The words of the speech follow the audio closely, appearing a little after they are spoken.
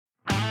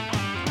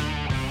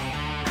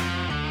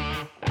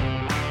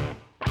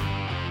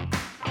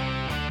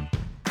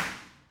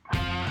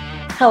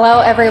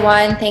Hello,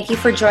 everyone. Thank you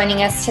for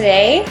joining us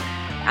today.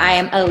 I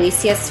am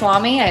Alicia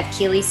Swami. I have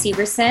Keely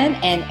Severson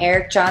and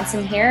Eric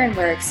Johnson here, and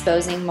we're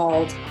exposing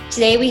mold.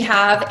 Today we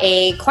have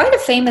quite a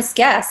famous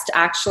guest,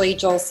 actually,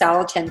 Joel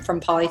Salatin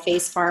from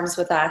Polyface Farms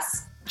with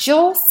us.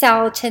 Joel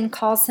Salatin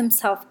calls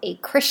himself a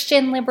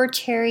Christian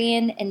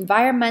libertarian,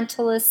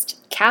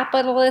 environmentalist,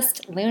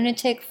 capitalist,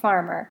 lunatic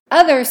farmer.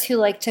 Others who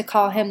like to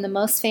call him the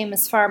most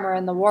famous farmer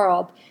in the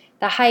world,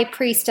 the high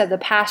priest of the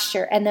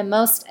pasture, and the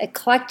most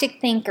eclectic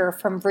thinker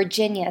from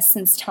Virginia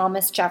since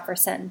Thomas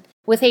Jefferson.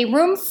 With a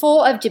room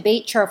full of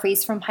debate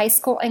trophies from high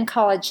school and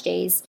college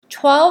days,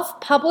 12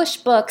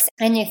 published books,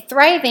 and a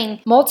thriving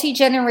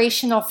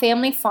multi-generational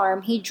family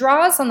farm, he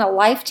draws on a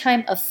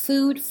lifetime of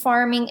food,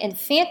 farming, and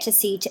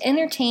fantasy to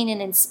entertain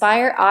and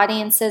inspire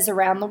audiences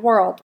around the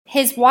world.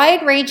 His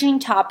wide-ranging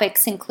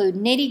topics include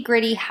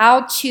nitty-gritty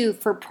how-to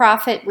for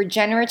profit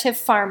regenerative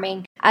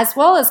farming, as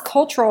well as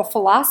cultural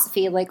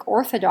philosophy like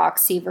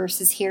orthodoxy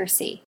versus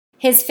heresy.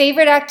 His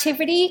favorite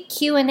activity?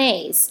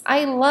 Q&As.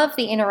 I love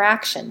the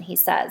interaction, he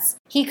says.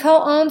 He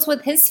co-owns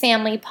with his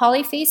family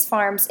Polyface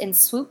Farms in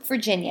Swoope,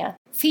 Virginia.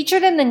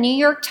 Featured in the New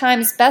York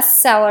Times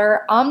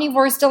bestseller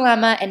Omnivore's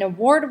Dilemma and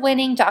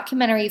award-winning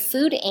documentary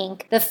Food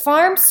Inc., the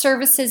farm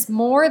services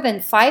more than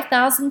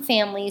 5,000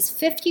 families,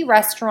 50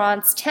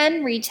 restaurants,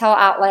 10 retail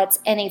outlets,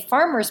 and a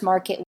farmer's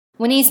market.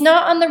 When he's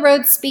not on the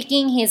road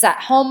speaking, he is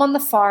at home on the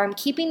farm,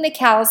 keeping the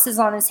calluses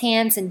on his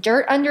hands and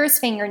dirt under his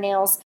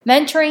fingernails,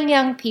 mentoring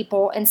young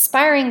people,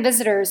 inspiring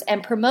visitors,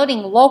 and promoting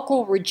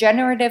local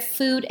regenerative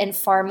food and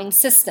farming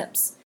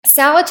systems.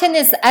 Salatin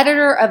is the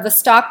editor of the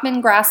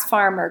Stockman Grass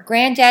Farmer,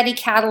 granddaddy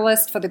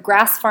catalyst for the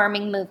grass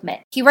farming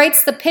movement. He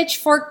writes the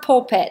Pitchfork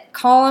Pulpit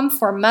column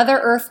for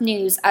Mother Earth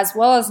News, as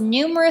well as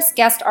numerous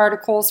guest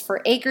articles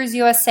for Acres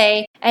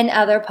USA and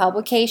other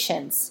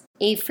publications.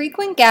 A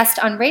frequent guest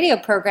on radio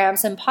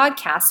programs and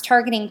podcasts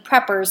targeting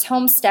preppers,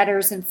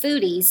 homesteaders, and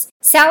foodies,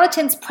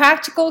 Salatin's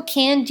practical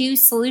can-do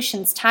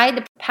solutions tied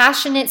to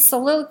passionate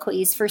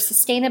soliloquies for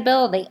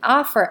sustainability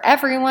offer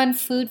everyone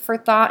food for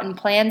thought and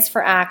plans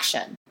for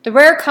action. The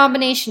rare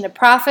combination of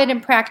prophet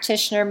and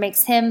practitioner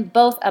makes him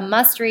both a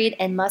must-read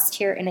and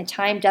must-hear in a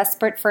time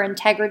desperate for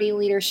integrity,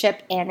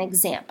 leadership, and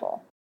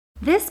example.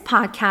 This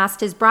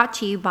podcast is brought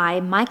to you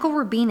by Michael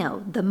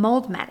Rubino, the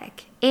Mold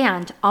Medic,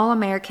 and All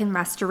American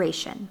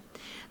Restoration,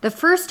 the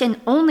first and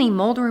only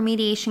mold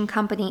remediation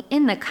company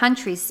in the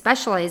country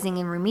specializing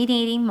in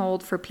remediating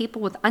mold for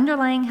people with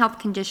underlying health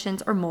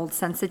conditions or mold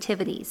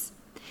sensitivities.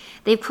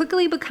 They've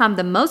quickly become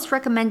the most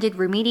recommended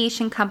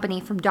remediation company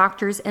from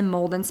doctors and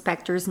mold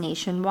inspectors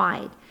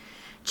nationwide.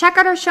 Check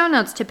out our show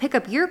notes to pick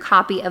up your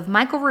copy of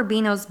Michael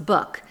Rubino's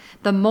book,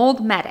 The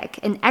Mold Medic,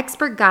 an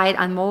expert guide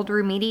on mold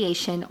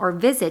remediation, or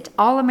visit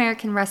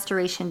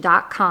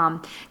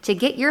allamericanrestoration.com to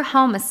get your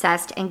home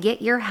assessed and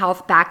get your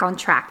health back on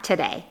track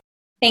today.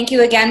 Thank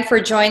you again for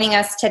joining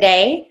us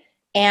today,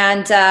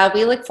 and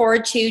we look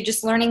forward to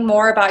just learning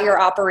more about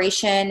your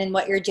operation and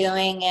what you're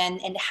doing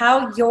and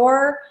how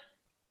your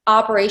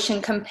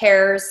operation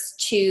compares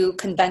to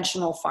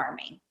conventional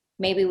farming.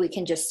 Maybe we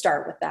can just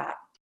start with that.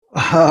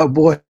 Oh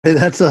boy,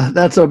 that's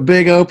a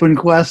big open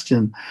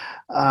question.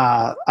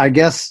 I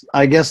guess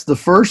the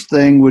first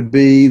thing would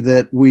be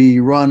that we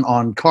run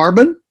on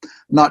carbon,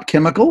 not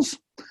chemicals.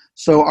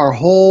 So our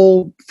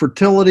whole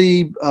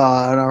fertility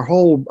and our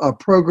whole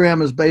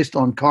program is based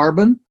on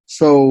carbon.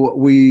 So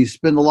we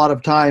spend a lot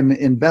of time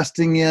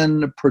investing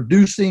in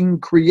producing,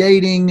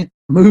 creating,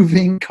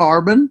 moving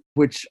carbon,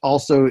 which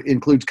also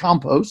includes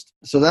compost.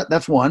 So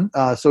that's one.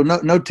 So no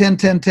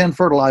 10-10-10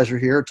 fertilizer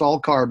here. It's all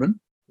carbon.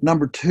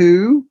 Number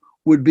two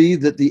would be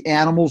that the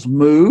animals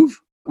move.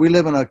 We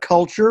live in a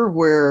culture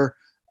where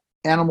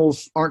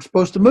animals aren't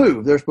supposed to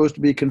move. They're supposed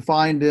to be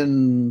confined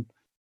in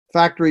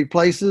factory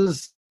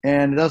places,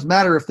 and it doesn't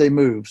matter if they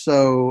move.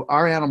 So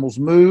our animals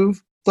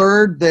move.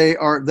 Third,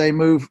 they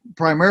move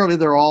primarily.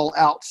 They're all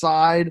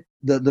outside.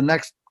 The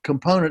next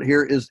component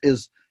here is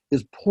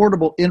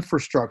portable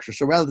infrastructure.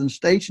 So rather than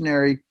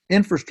stationary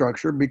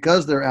infrastructure,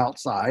 because they're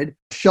outside,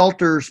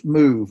 shelters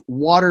move,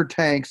 water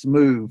tanks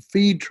move,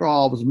 feed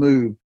troughs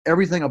move.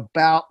 Everything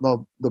about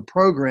the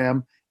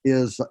program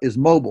is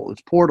mobile.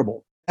 It's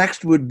portable.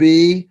 Next would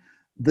be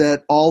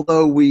that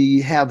although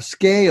we have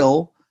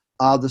scale,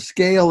 the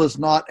scale is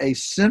not a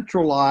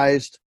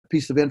centralized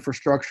piece of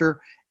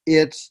infrastructure.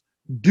 It's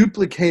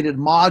duplicated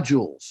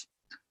modules.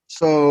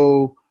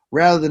 So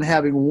rather than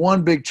having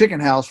one big chicken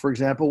house, for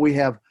example, we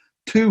have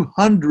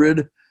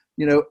 200,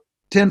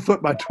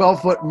 10-foot by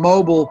 12-foot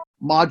mobile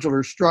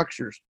modular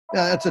structures.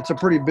 It's a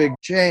pretty big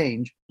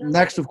change.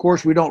 Next, of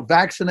course, we don't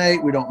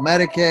vaccinate, we don't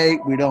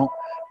medicate,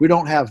 we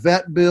don't have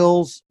vet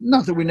bills.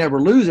 Not that we never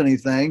lose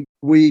anything.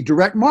 We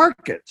direct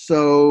market.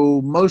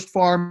 So most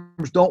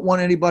farms don't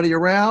want anybody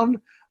around.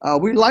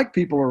 We like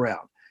people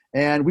around.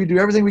 And we do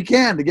everything we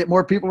can to get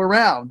more people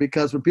around,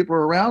 because when people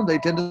are around, they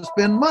tend to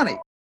spend money.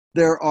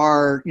 There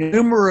are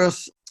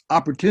numerous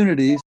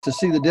opportunities to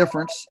see the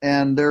difference,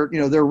 and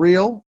they're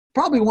real.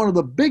 Probably one of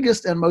the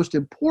biggest and most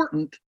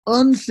important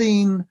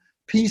unseen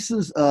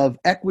pieces of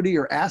equity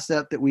or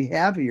asset that we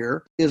have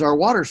here is our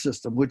water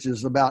system, which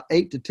is about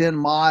 8 to 10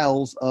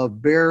 miles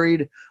of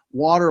buried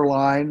water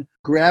line,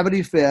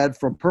 gravity fed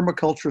from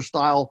permaculture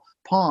style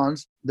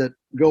ponds that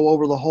go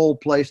over the whole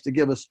place to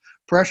give us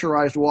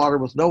pressurized water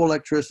with no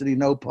electricity,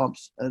 no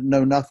pumps,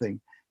 no nothing.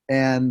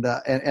 And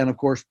of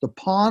course, the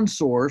pond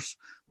source,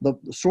 the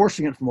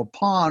sourcing it from a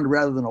pond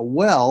rather than a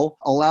well,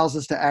 allows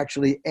us to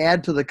actually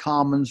add to the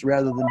commons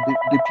rather than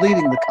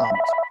depleting the commons.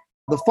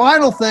 The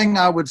final thing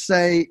I would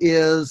say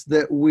is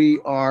that we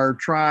are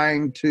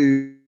trying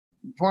to,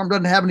 farm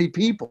doesn't have any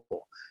people.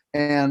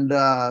 And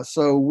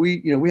so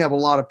we have a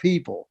lot of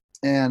people.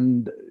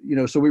 And,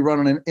 so we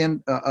run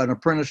an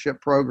apprenticeship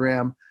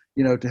program,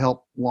 to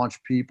help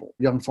launch people,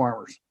 young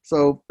farmers.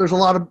 So there's a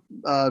lot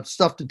of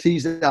stuff to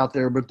tease out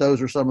there, but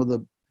those are some of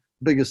the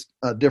biggest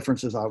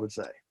differences, I would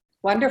say.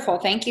 Wonderful.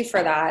 Thank you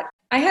for that.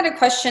 I had a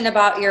question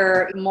about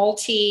your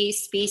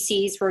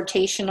multi-species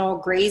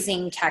rotational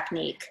grazing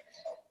technique.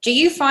 Do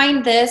you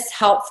find this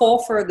helpful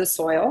for the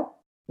soil?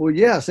 Well,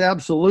 yes,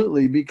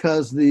 absolutely,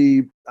 because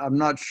I'm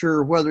not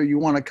sure whether you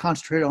want to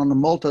concentrate on the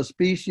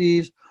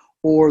multi-species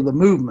or the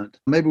movement.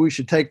 Maybe we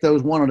should take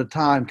those one at a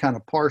time, kind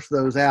of parse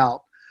those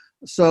out.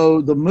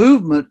 So the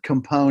movement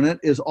component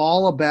is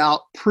all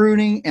about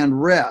pruning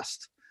and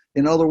rest.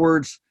 In other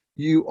words,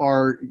 you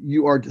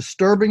are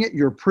disturbing it,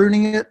 you're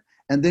pruning it,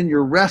 and then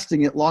you're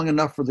resting it long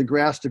enough for the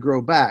grass to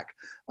grow back.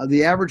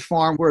 The average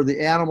farm where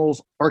the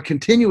animals are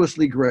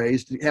continuously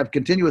grazed, have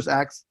continuous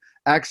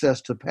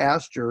access to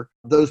pasture,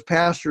 those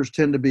pastures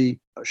tend to be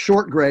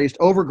short grazed,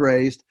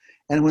 overgrazed,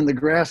 and when the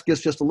grass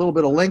gets just a little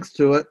bit of length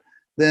to it,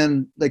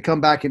 then they come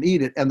back and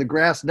eat it, and the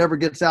grass never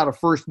gets out of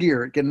first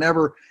gear. It can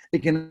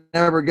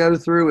never go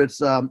through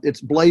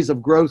its blaze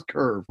of growth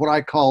curve, what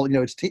I call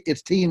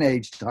its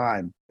teenage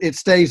time. It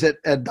stays at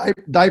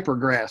diaper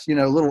grass,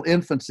 little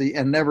infancy,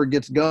 and never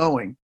gets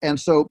going. And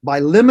so by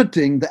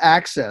limiting the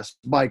access,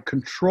 by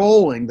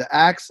controlling the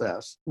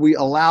access, we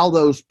allow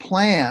those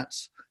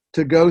plants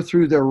to go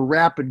through their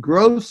rapid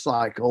growth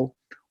cycle,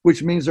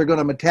 which means they're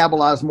going to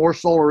metabolize more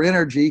solar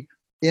energy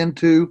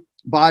into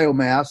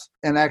biomass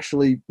and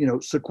actually,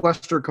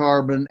 sequester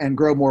carbon and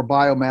grow more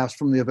biomass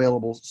from the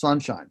available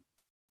sunshine.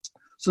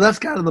 So that's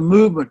kind of the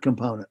movement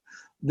component.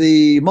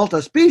 The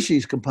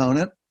multi-species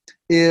component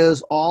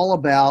is all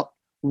about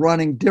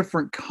running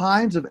different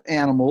kinds of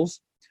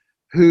animals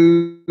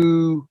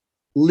who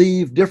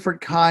leave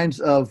different kinds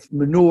of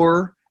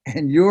manure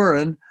and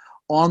urine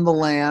on the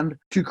land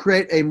to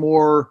create a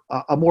more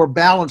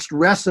balanced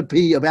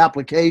recipe of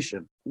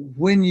application.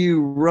 When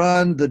you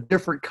run the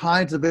different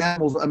kinds of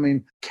animals,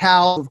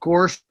 cows, of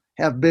course,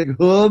 have big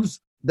hooves.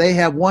 They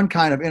have one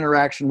kind of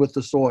interaction with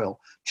the soil.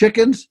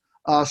 Chickens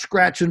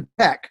scratch and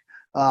peck,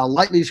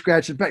 lightly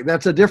scratch and peck.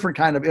 That's a different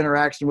kind of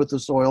interaction with the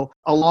soil,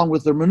 along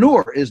with their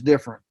manure is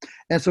different.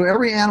 And so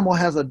every animal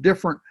has a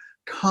different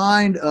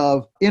kind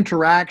of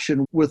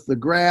interaction with the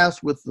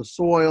grass, with the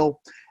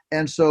soil.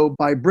 And so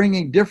by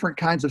bringing different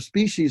kinds of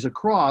species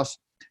across,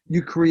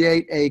 you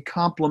create a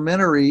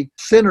complementary,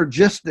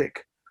 synergistic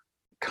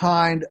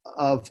kind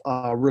of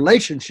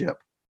relationship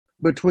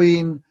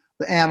between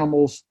the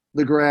animals,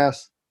 the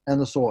grass, and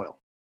the soil.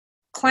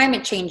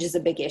 Climate change is a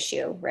big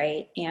issue,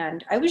 right?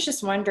 And I was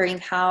just wondering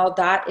how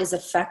that is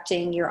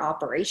affecting your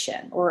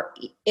operation, or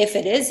if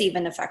it is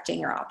even affecting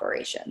your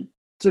operation.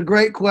 It's a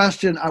great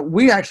question.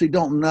 We actually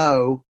don't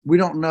know. We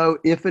don't know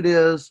if it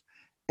is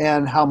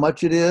and how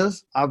much it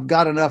is. I've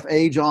got enough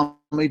age on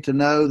me to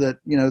know that,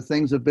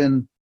 things have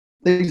been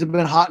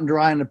hot and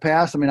dry in the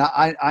past.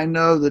 I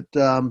know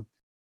that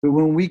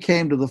when we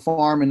came to the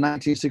farm in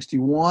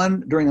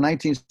 1961, during the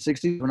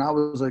 1960s, when I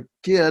was a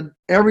kid,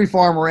 every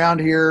farm around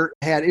here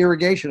had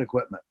irrigation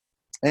equipment.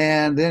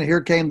 And then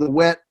here came the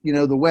wet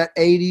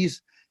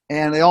 80s,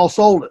 and they all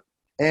sold it.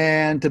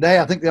 And today,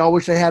 I think they all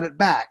wish they had it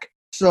back.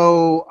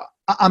 So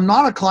I'm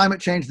not a climate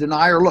change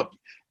denier. Look,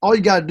 all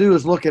you got to do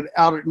is look at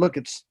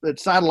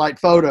satellite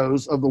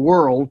photos of the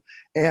world,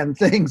 and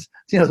things,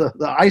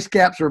 the ice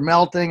caps are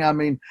melting.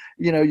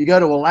 You go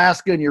to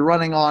Alaska and you're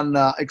running on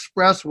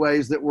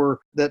expressways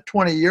that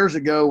 20 years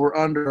ago were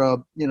under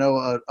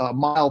a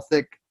mile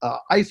thick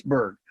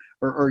iceberg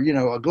or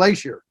a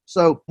glacier.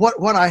 So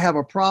what I have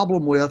a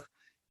problem with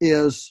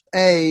is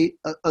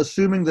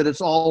assuming that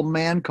it's all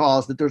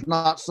man-caused, that there's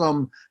not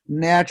some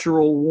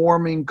natural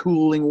warming,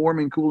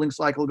 cooling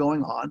cycle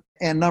going on.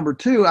 And number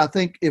two, I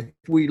think if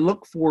we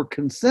look for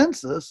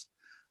consensus,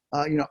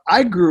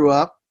 I grew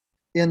up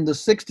in the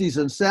 60s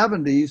and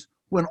 70s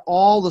when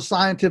all the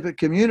scientific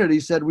community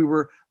said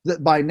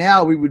that by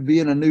now we would be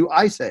in a new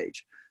ice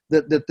age,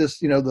 that this,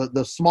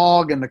 the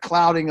smog and the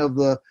clouding of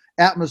the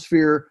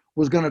atmosphere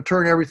was going to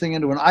turn everything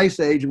into an ice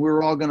age, and we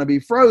were all going to be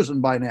frozen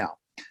by now.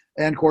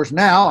 And of course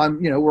now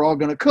we're all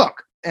going to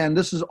cook. And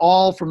this is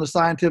all from the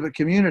scientific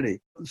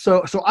community.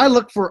 So I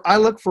look for,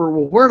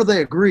 well, where do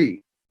they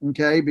agree?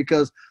 Okay.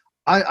 Because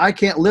I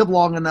can't live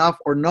long enough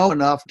or know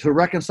enough to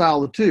reconcile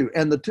the two.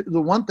 And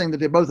the one thing that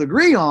they both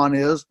agree on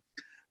is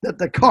that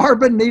the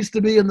carbon needs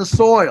to be in the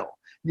soil.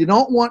 You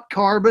don't want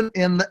carbon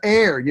in the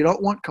air. You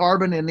don't want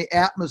carbon in the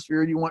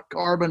atmosphere. You want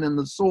carbon in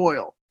the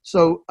soil.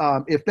 So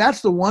if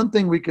that's the one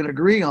thing we can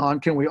agree on,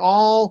 can we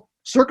all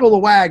circle the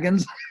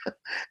wagons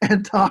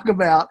and talk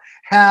about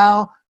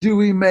how do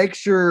we make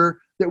sure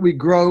that we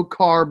grow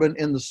carbon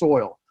in the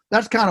soil?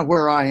 That's kind of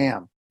where I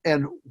am.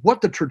 And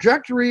what the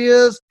trajectory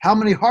is, how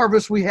many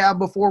harvests we have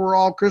before we're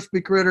all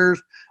crispy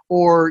critters,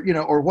 or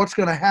what's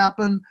going to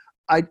happen.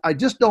 I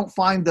just don't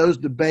find those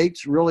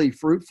debates really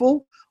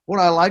fruitful. What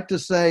I like to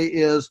say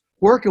is,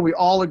 where can we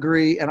all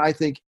agree? And I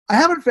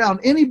haven't found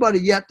anybody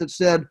yet that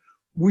said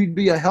we'd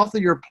be a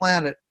healthier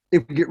planet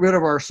if we get rid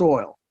of our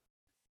soil.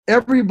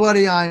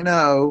 Everybody I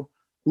know,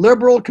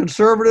 liberal,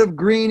 conservative,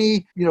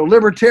 greenie,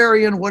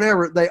 libertarian,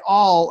 whatever, they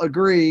all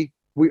agree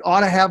we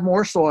ought to have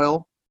more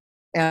soil.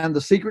 And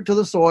the secret to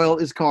the soil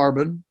is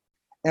carbon.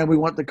 And we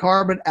want the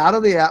carbon out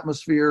of the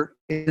atmosphere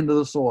into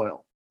the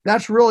soil.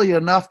 That's really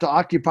enough to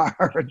occupy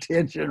our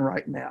attention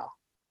right now.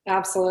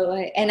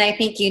 Absolutely. And I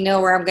think you know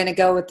where I'm going to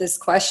go with this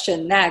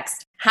question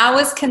next. How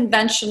is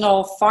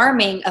conventional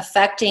farming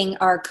affecting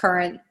our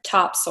current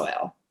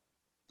topsoil?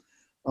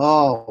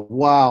 Oh,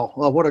 wow.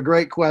 Well, what a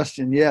great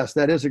question. Yes,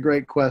 that is a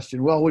great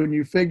question. Well, when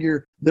you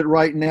figure that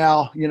right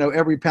now,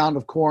 every pound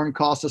of corn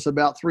costs us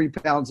about 3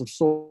 pounds of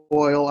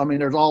soil, I mean,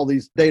 there's all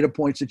these data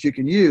points that you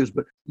can use.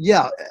 But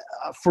yeah,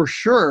 for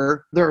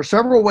sure, there are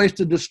several ways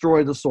to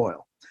destroy the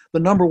soil. The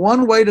number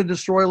one way to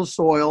destroy the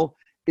soil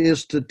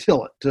is to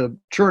till it, to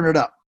churn it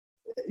up.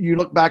 You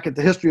look back at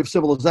the history of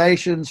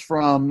civilizations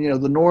from,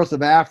 the north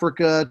of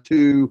Africa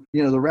to, the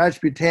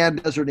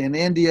Rajputana Desert in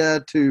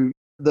India to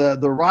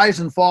the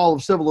rise and fall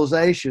of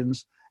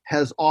civilizations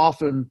has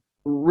often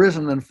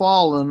risen and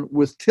fallen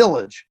with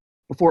tillage.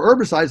 Before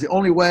herbicides, the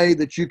only way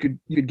that you could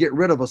get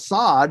rid of a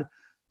sod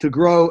to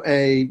grow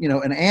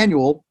an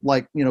annual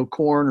like,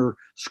 corn or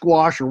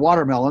squash or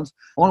watermelons,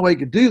 the only way you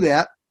could do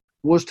that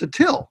was to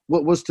till.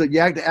 You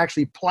had to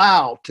actually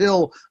plow,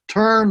 till,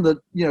 turn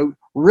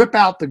rip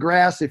out the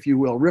grass, if you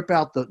will, rip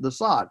out the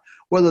sod.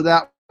 Whether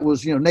that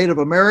was, Native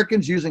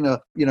Americans using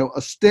a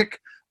stick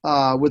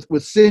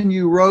with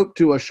sinew rope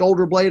to a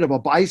shoulder blade of a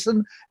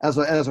bison as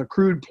a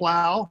crude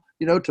plow,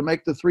 to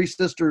make the Three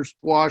Sisters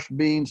squash,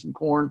 beans, and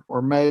corn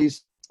or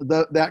maize,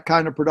 that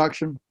kind of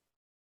production.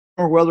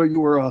 Or whether you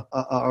were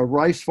a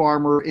rice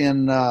farmer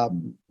in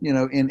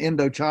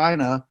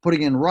Indochina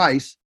putting in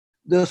rice,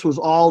 this was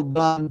all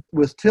done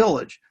with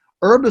tillage.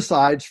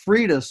 Herbicides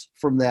freed us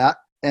from that,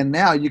 and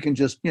now you can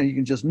just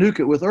nuke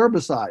it with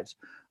herbicides.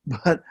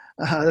 But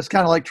it's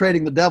kind of like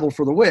trading the devil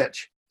for the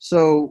witch.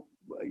 So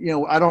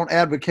I don't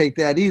advocate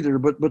that either.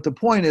 But the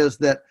point is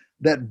that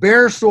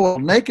bare soil,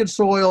 naked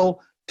soil,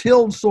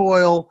 tilled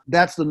soil,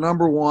 that's the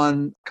number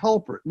one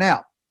culprit.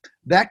 Now,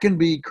 that can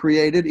be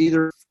created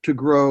either to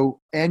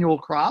grow annual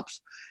crops,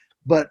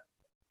 but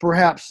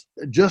perhaps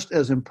just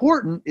as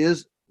important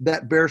is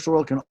that bare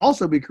soil can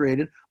also be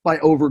created by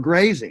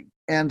overgrazing.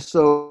 And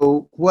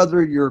so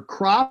whether you're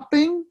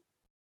cropping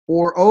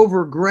or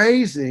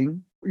overgrazing,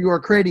 you are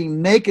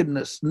creating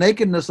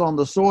nakedness on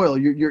the soil.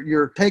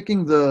 You're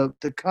taking the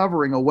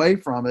covering away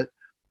from it,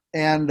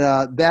 and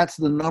that's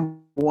the number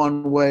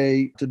one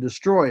way to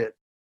destroy it.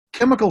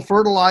 Chemical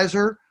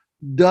fertilizer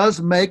does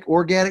make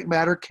organic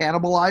matter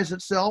cannibalize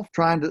itself,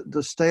 trying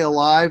to stay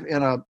alive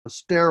in a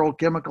sterile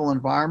chemical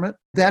environment.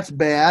 That's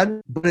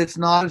bad, but it's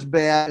not as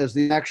bad as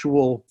the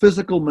actual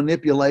physical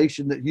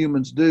manipulation that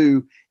humans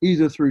do,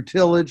 either through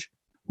tillage,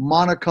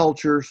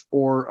 monocultures,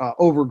 or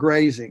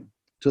overgrazing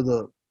to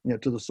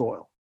the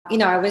soil.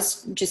 I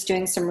was just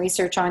doing some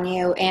research on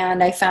you,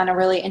 and I found a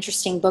really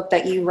interesting book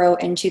that you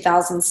wrote in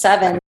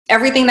 2007.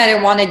 Everything that I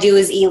want to do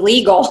is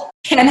illegal.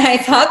 And I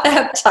thought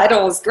that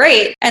title was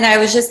great. And I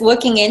was just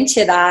looking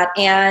into that.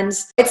 And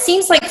it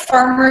seems like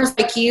farmers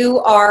like you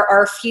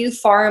are few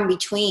far in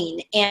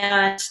between.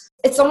 And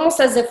it's almost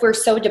as if we're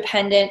so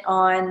dependent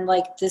on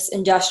like this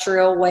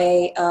industrial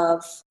way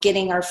of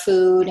getting our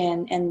food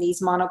and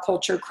these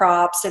monoculture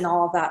crops and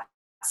all of that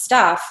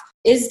stuff.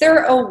 Is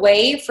there a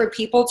way for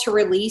people to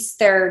release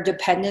their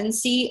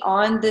dependency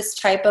on this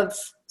type of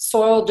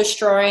soil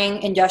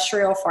destroying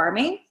industrial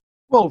farming?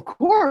 Well, of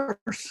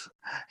course,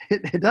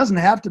 it doesn't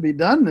have to be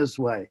done this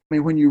way. I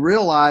mean, when you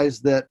realize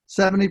that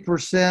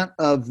 70%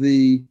 of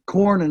the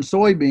corn and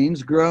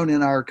soybeans grown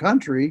in our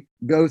country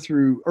go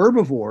through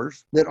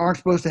herbivores that aren't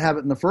supposed to have it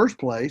in the first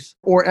place,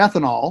 or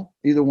ethanol,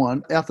 either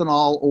one,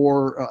 ethanol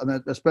or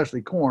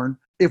especially corn.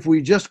 If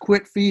we just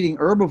quit feeding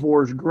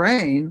herbivores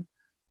grain,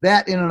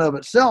 that in and of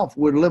itself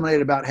would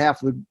eliminate about half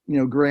the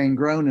grain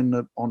grown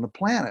on the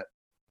planet.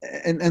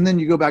 And then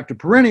you go back to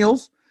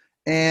perennials.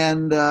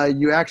 And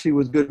you actually,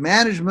 with good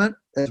management,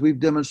 as we've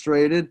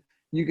demonstrated,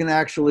 you can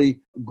actually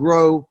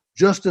grow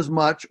just as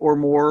much or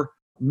more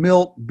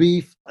milk,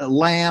 beef,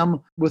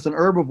 lamb with an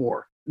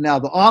herbivore. Now,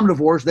 the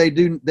omnivores,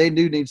 they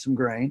do need some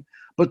grain,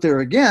 but there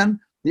again,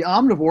 the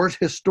omnivores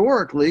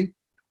historically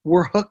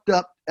were hooked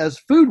up as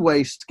food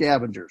waste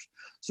scavengers.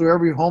 So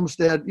every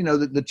homestead,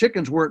 the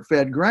chickens weren't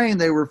fed grain;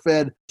 they were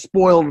fed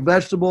spoiled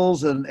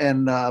vegetables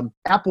and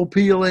apple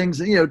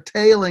peelings,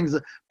 tailings.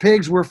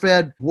 Pigs were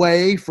fed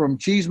whey from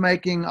cheese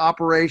making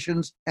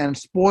operations and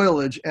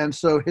spoilage. And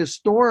so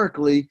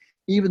historically,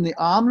 even the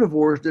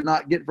omnivores did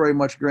not get very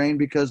much grain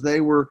because they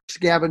were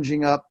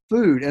scavenging up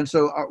food. And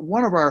so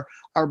one of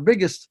our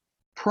biggest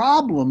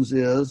problems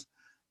is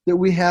that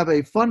we have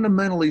a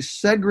fundamentally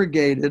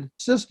segregated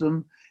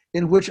system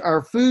in which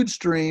our food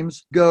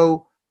streams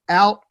go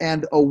out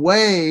and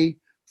away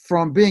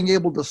from being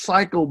able to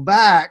cycle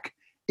back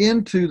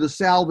into the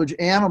salvage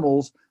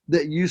animals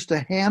that used to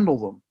handle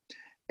them.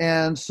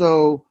 And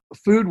so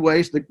food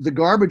waste, the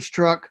garbage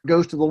truck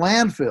goes to the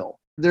landfill.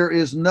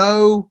 There's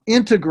no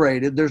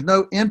integrated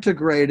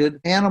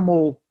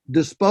animal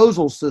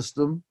disposal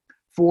system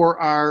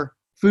for our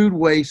food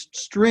waste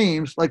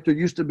streams like there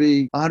used to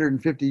be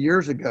 150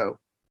 years ago.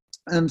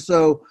 And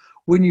so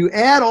when you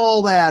add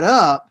all that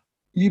up,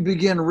 you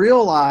begin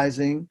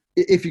realizing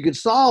if you could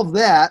solve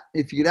that,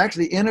 if you could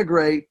actually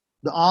integrate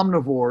the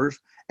omnivores,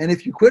 and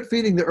if you quit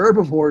feeding the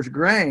herbivores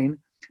grain,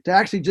 to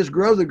actually just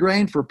grow the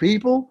grain for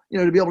people,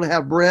 to be able to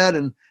have bread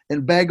and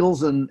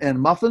bagels and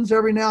muffins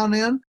every now and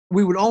then,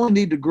 we would only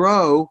need to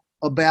grow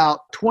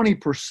about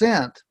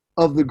 20%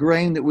 of the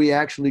grain that we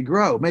actually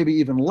grow, maybe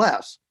even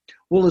less.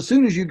 Well, as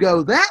soon as you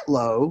go that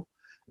low,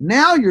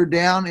 now you're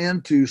down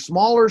into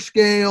smaller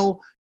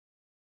scale.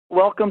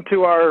 Welcome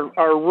to our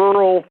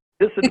rural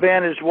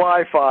disadvantaged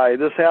Wi-Fi.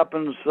 This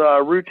happens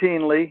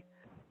routinely,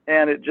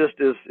 and it's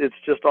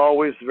just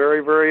always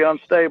very, very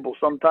unstable.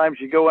 Sometimes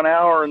you go an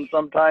hour, and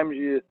sometimes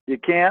you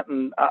can't.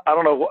 And I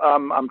don't know.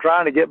 I'm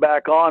trying to get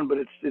back on, but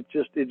it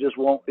just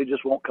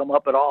won't come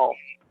up at all.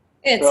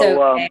 It's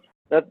okay.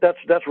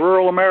 That's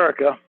rural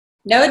America.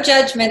 No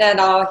judgment at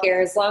all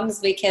here. As long as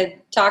we can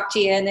talk to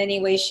you in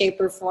any way, shape,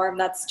 or form,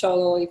 that's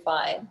totally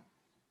fine.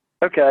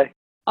 Okay.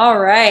 All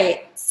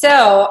right.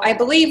 So I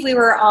believe we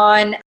were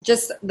on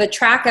just the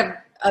track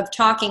of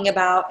talking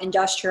about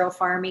industrial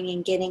farming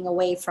and getting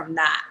away from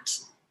that.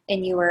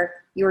 And you were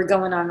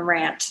going on a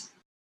rant.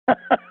 I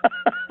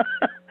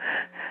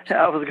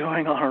was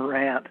going on a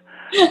rant.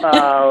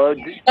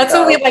 That's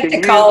what we like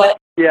to call it.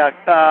 Yeah.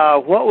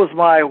 What was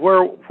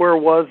where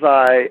was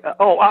I?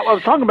 Oh, I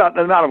was talking about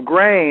the amount of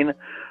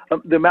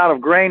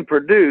grain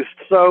produced.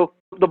 So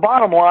the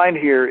bottom line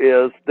here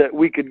is that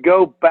we could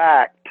go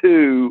back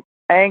to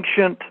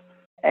ancient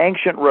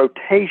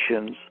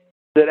rotations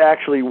that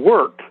actually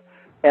worked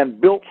and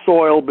built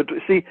soil. But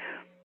see,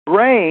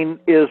 grain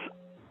is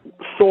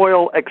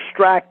soil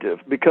extractive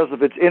because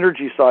of its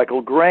energy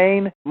cycle.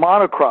 Grain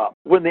monocrop.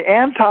 When the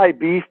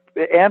anti-beef,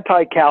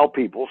 anti-cow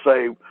people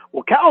say,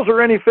 well, cows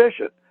are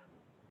inefficient.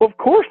 Well, of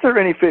course they're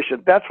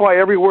inefficient. That's why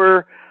every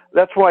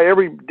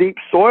deep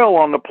soil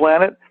on the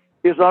planet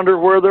is under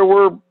where there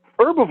were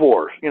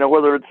herbivores,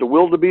 whether it's the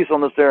wildebeest on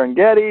the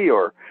Serengeti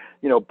or,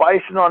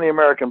 bison on the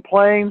American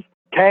plains,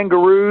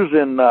 kangaroos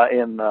in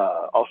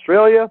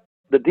Australia.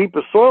 The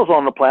deepest soils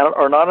on the planet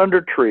are not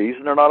under trees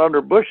and they're not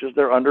under bushes.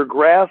 They're under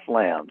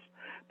grasslands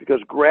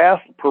because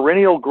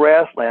perennial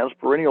grasslands,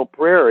 perennial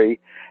prairie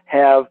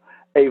have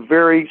a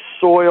very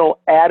soil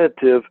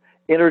additive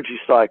energy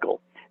cycle.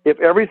 If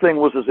everything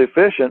was as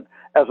efficient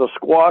as a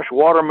squash,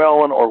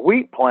 watermelon, or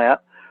wheat plant,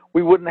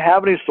 we wouldn't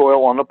have any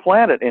soil on the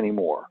planet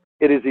anymore.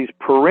 It is these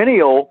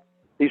perennial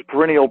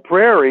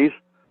prairies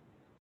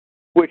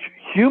which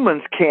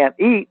humans can't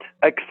eat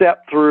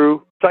except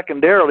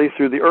secondarily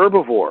through the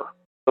herbivore.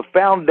 The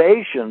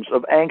foundations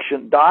of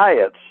ancient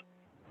diets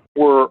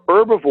were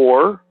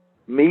herbivore,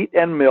 meat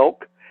and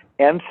milk,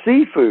 and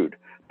seafood,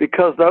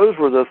 because those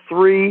were the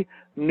three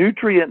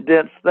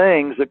nutrient-dense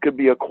things that could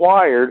be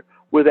acquired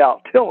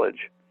without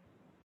tillage.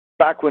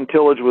 Back when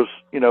tillage was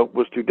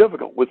too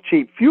difficult. With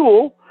cheap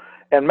fuel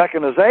and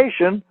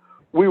mechanization,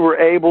 we were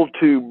able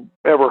to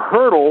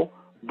hurdle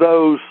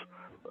those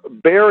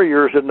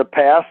barriers in the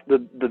past,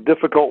 the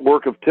difficult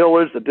work of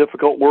tillage, the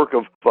difficult work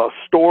of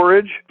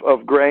storage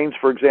of grains,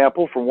 for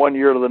example, from one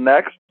year to the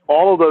next.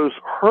 All of those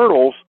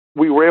hurdles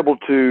we were able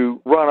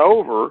to run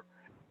over,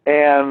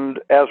 and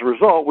as a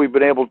result, we've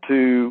been able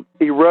to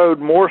erode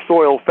more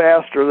soil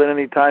faster than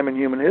any time in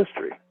human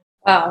history.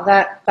 Wow,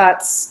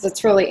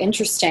 that's really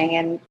interesting.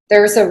 And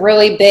there's a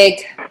really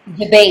big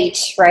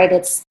debate, right?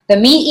 It's the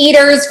meat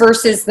eaters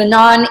versus the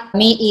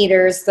non-meat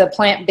eaters, the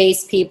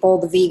plant-based people,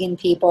 the vegan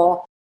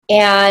people.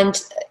 And,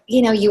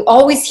 you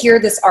always hear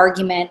this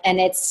argument, and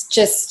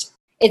it's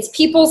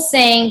people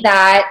saying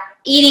that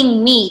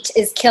eating meat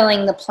is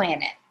killing the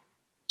planet.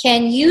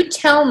 Can you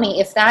tell me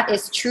if that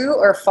is true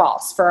or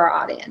false for our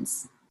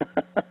audience?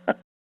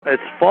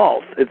 It's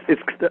false.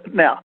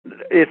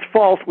 It's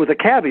false with a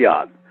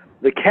caveat.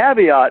 The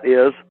caveat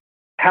is,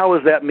 how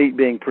is that meat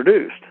being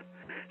produced?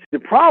 The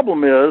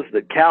problem is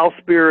that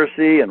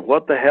Cowspiracy and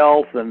What the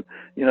Health and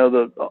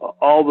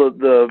all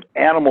the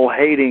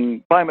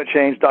animal-hating climate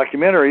change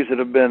documentaries that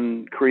have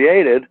been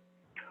created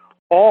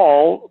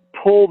all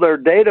pull their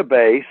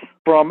database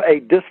from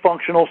a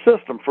dysfunctional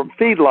system, from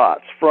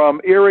feedlots,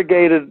 from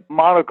irrigated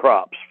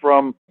monocrops,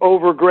 from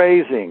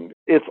overgrazing.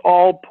 It's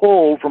all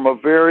pulled from a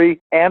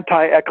very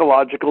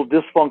anti-ecological,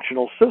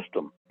 dysfunctional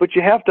system. But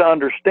you have to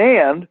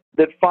understand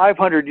that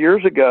 500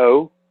 years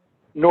ago,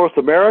 North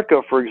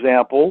America, for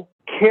example,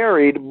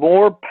 carried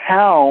more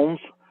pounds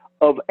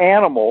of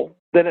animal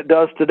than it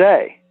does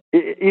today.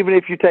 Even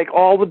if you take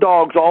all the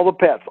dogs, all the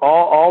pets,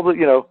 all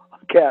the,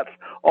 cats,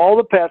 all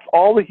the pets,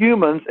 all the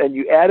humans, and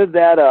you added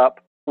that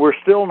up, we're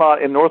still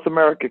not in North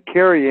America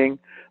carrying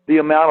the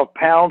amount of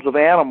pounds of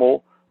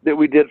animal that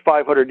we did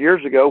 500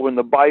 years ago when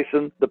the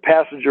bison, the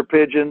passenger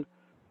pigeon,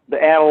 the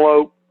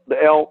antelope,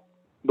 the elk,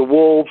 the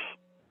wolves,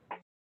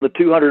 the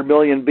 200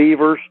 million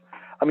beavers.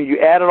 I mean, you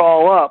add it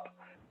all up,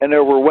 and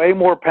there were way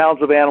more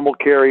pounds of animal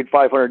carried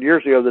 500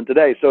 years ago than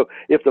today. So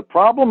if the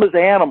problem is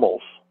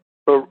animals,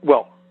 we'll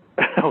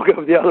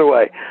go the other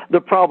way.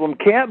 The problem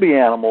can't be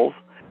animals,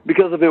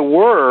 because if it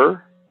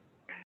were,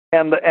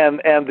 and the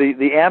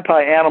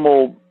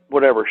anti-animal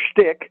whatever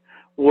shtick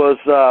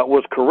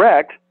was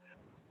correct,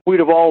 we'd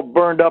have all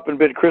burned up and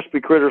been crispy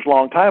critters a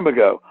long time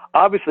ago.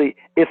 Obviously,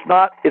 it's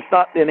not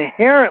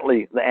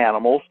inherently the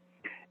animals.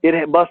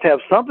 It must have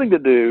something to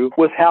do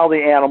with how the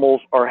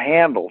animals are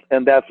handled.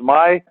 And that's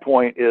my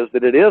point, is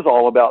that it is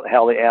all about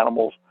how the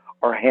animals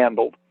are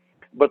handled.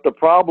 But the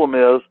problem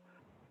is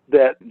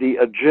that the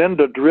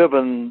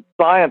agenda-driven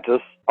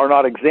scientists are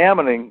not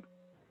examining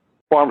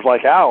farms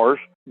like ours.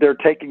 They're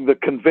taking they're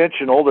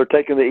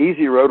taking the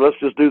easy road. Let's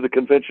just do the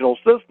conventional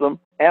system,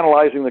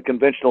 analyzing the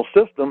conventional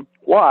system.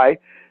 Why?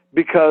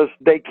 Because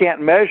they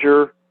can't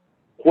measure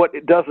what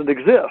it doesn't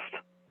exist.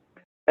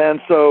 And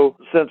so,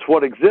 since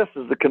what exists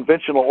is the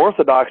conventional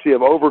orthodoxy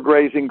of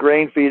overgrazing,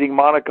 grain feeding,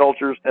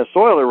 monocultures, and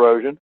soil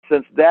erosion,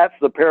 since that's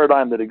the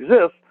paradigm that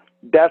exists,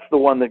 that's the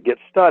one that gets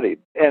studied.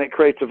 And it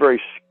creates a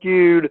very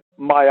skewed,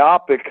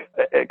 myopic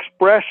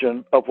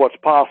expression of what's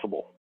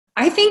possible.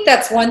 I think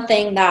that's one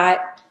thing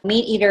that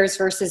meat eaters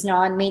versus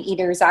non-meat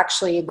eaters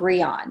actually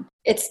agree on.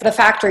 It's the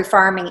factory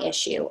farming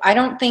issue. I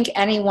don't think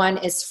anyone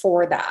is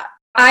for that.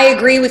 I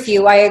agree with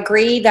you. I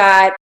agree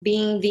that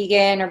being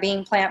vegan or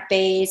being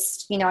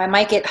plant-based, I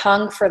might get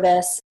hung for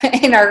this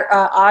in our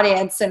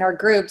audience, in our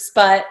groups,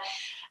 but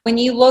when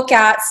you look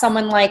at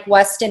someone like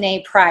Weston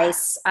A.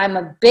 Price, I'm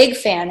a big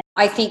fan.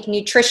 I think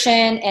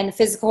Nutrition and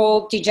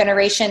Physical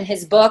Degeneration,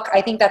 his book,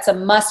 I think that's a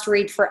must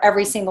read for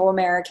every single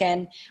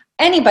American,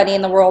 anybody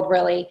in the world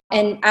really.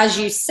 And as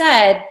you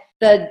said,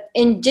 the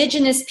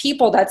indigenous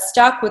people that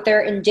stuck with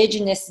their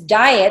indigenous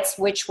diets,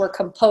 which were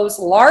composed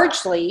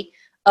largely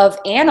of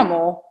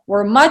animal,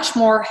 were much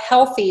more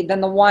healthy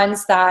than the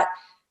ones that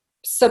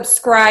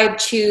subscribe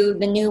to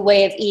the new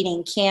way of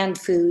eating, canned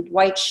food,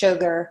 white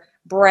sugar,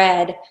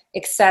 bread,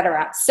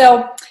 etc.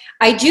 So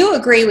I do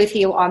agree with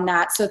you on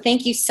that. So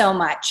thank you so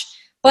much.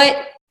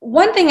 But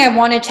one thing I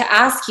wanted to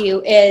ask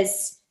you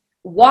is,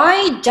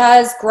 why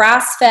does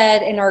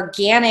grass-fed and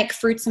organic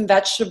fruits and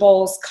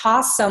vegetables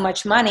cost so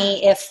much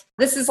money if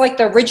this is like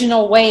the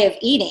original way of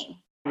eating?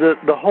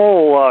 The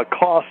whole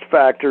cost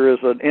factor is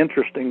an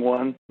interesting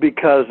one,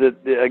 because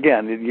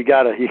you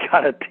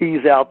gotta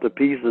tease out the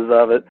pieces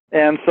of it,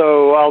 and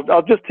so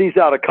I'll just tease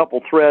out a couple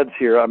threads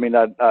here. I mean,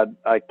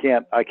 I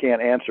can't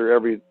answer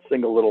every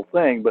single little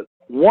thing, but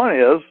one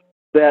is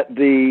that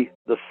the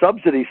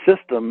subsidy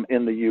system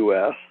in the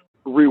U.S.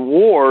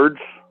 rewards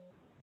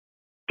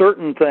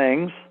certain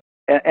things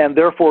and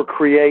therefore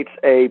creates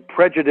a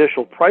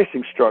prejudicial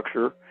pricing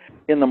structure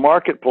in the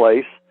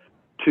marketplace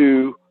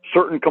to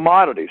certain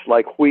commodities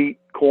like wheat,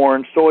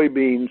 corn,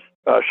 soybeans,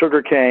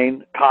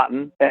 sugarcane,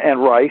 cotton,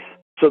 and rice.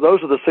 So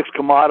those are the 6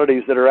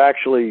 commodities that are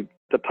actually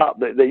the top.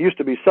 They used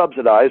to be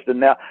subsidized, and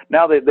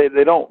now they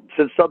don't.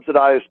 Since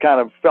subsidized kind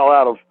of fell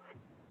out of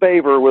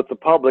favor with the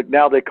public,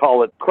 now they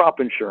call it crop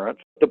insurance.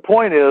 The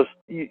point is,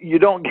 you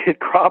don't get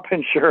crop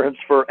insurance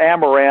for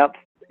amaranth,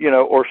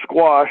 or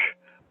squash,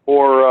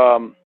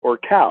 or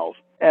cows.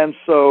 And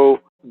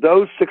so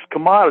those 6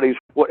 commodities,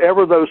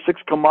 whatever those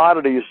 6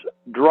 commodities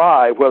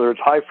drive, whether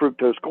it's high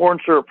fructose corn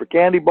syrup for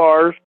candy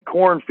bars,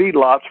 corn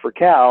feedlots for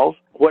cows,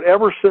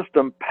 whatever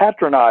system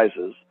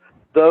patronizes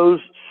those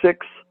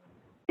 6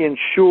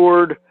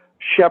 insured,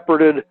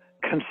 shepherded,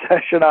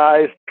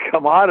 concessionized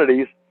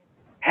commodities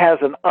has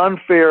an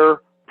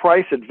unfair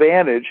price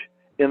advantage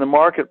in the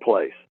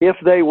marketplace. If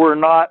they were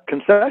not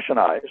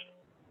concessionized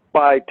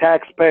by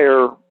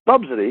taxpayer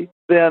subsidy,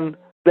 then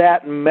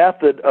that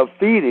method of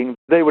feeding,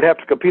 they would have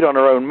to compete on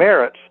their own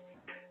merits.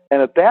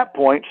 And at that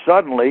point,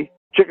 suddenly,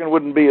 chicken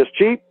wouldn't be as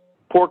cheap,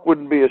 pork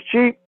wouldn't be as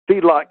cheap,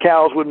 feedlot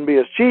cows wouldn't be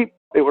as cheap.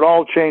 It would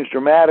all change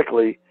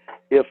dramatically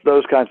if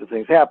those kinds of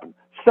things happen.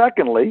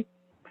 Secondly,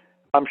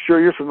 I'm sure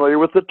you're familiar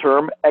with the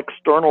term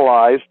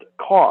externalized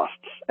costs.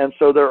 And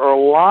so there are a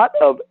lot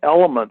of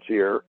elements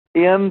here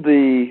in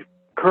the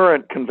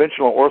current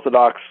conventional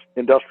orthodox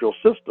industrial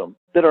system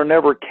that are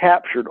never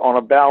captured on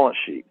a balance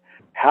sheet.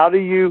 How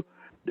do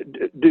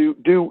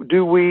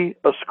we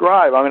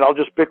ascribe? I mean, I'll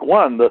just pick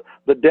one, the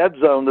dead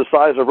zone the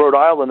size of Rhode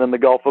Island in the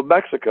Gulf of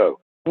Mexico.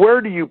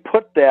 Where do you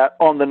put that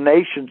on the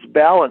nation's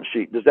balance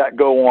sheet? Does that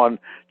go on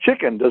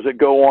chicken? Does it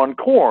go on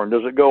corn?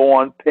 Does it go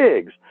on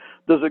pigs?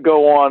 Does it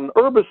go on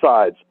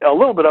herbicides? A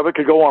little bit of it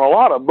could go on a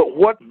lot of them, but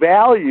what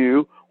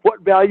value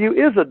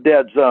is a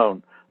dead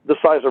zone the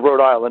size of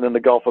Rhode Island in the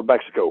Gulf of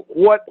Mexico?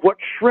 What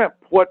shrimp,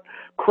 what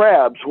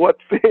crabs, what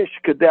fish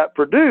could that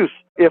produce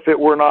if it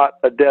were not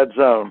a dead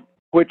zone,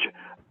 which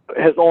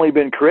has only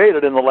been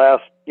created in the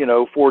last,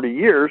 40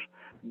 years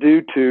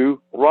due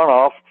to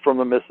runoff from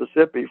the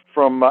Mississippi,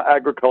 from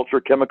agriculture,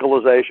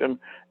 chemicalization,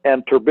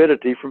 and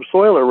turbidity from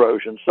soil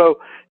erosion. So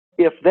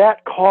if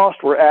that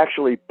cost were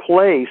actually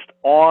placed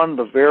on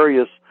the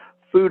various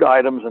food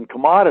items and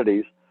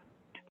commodities,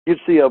 you'd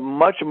see a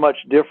much, much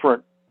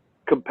different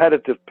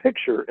competitive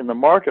picture in the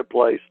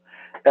marketplace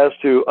as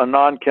to a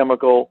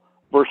non-chemical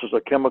versus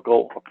a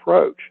chemical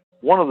approach.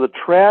 One of the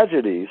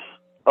tragedies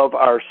of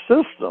our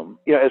system,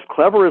 as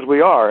clever as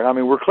we are, and I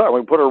mean, we're clever.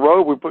 We put a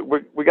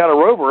we got a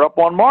rover up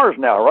on Mars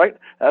now, right?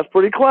 That's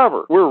pretty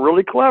clever. We're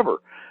really clever,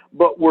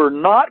 but we're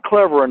not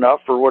clever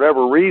enough for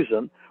whatever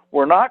reason.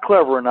 We're not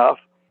clever enough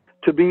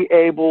to be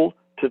able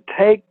to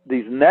take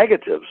these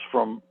negatives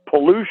from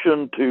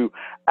pollution to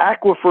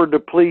aquifer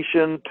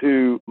depletion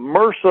to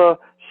MRSA,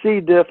 C.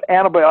 diff,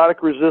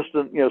 antibiotic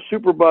resistant,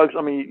 superbugs.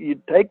 I mean,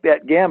 you take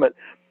that gamut.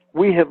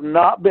 We have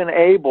not been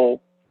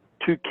able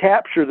to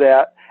capture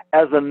that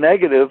as a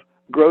negative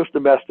gross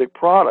domestic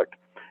product.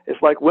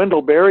 It's like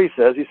Wendell Berry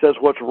says. He says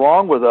what's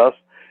wrong with us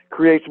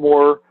creates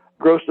more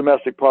gross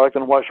domestic product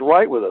than what's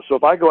right with us. So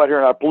if I go out here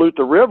and I pollute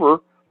the river,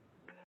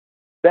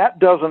 that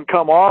doesn't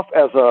come off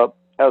as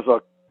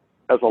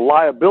a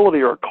liability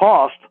or a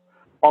cost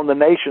on the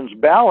nation's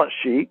balance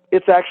sheet.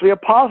 It's actually a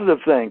positive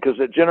thing because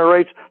it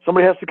generates,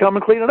 somebody has to come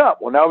and clean it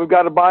up. Well, now we've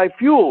got to buy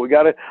fuel. We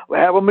got to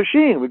have a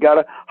machine. We got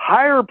to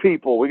hire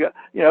people. We got,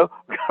 we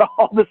got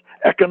all this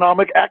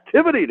economic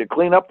activity to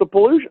clean up the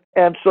pollution.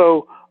 And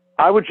so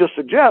I would just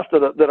suggest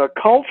that a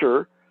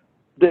culture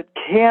that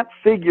can't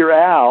figure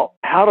out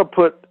how to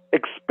put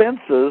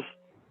expenses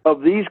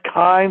of these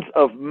kinds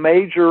of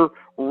major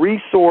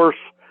resource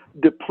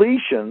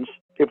depletions,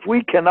 if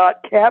we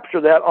cannot capture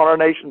that on our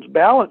nation's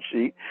balance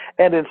sheet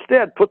and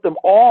instead put them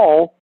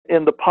all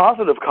in the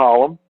positive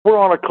column, we're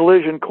on a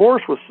collision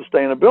course with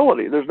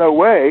sustainability. There's no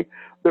way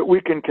that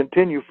we can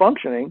continue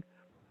functioning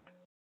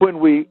when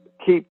we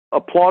keep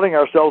applauding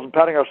ourselves and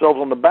patting ourselves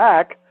on the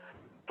back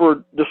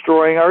for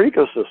destroying our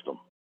ecosystem.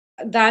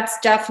 That's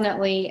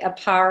definitely a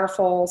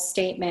powerful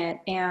statement.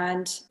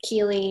 And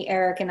Keely,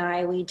 Eric, and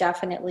I, we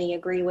definitely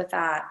agree with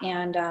that.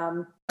 And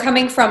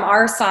coming from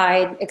our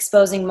side,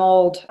 exposing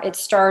mold, it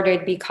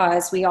started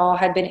because we all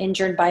had been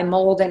injured by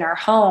mold in our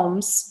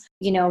homes.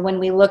 When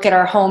we look at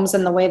our homes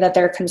and the way that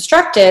they're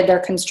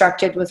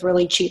constructed with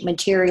really cheap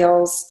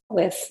materials,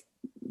 with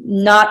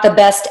not the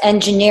best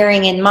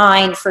engineering in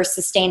mind for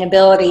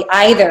sustainability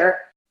either.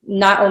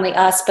 Not only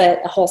us,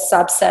 but a whole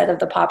subset of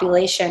the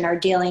population are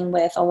dealing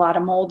with a lot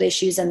of mold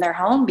issues in their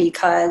home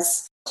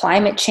because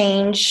climate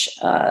change,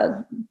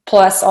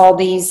 plus all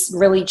these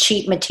really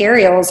cheap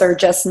materials are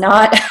just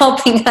not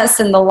helping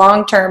us in the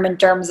long term in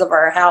terms of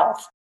our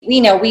health.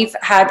 We've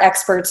had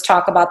experts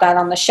talk about that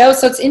on the show.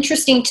 So it's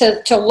interesting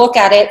to look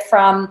at it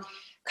from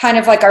kind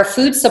of like our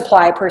food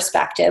supply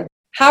perspective.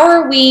 How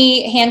are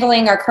we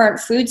handling our current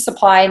food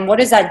supply and what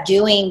is that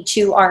doing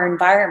to our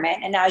environment?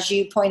 And as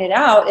you pointed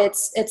out,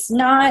 it's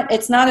not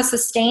a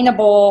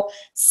sustainable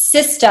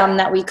system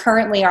that we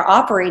currently are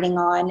operating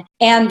on.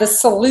 And the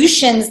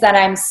solutions that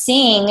I'm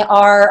seeing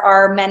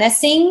are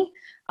menacing.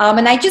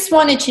 And I just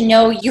wanted to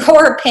know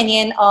your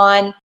opinion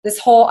on this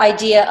whole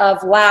idea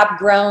of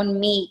lab-grown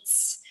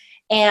meats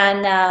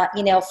and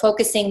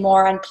focusing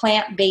more on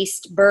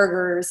plant-based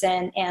burgers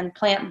and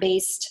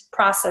plant-based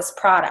processed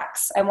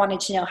products. I wanted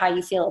to know how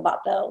you feel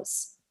about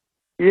those.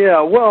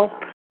 Yeah, well,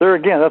 there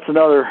again, that's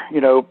another,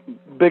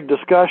 big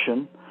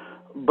discussion.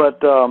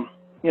 But,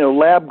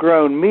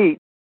 lab-grown meat,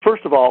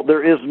 first of all,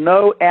 there is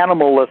no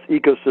animal-less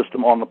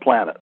ecosystem on the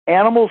planet.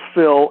 Animals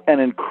fill an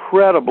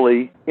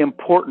incredibly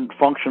important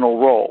functional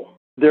role.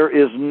 There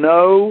is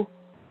no,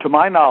 to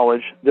my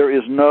knowledge,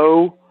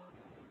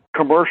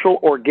 commercial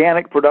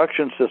organic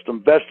production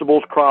system,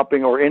 vegetables,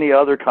 cropping, or any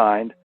other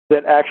kind,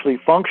 that actually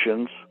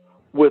functions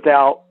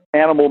without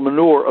animal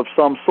manure of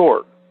some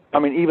sort. I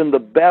mean, even the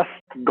best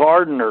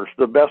gardeners,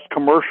 the best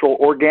commercial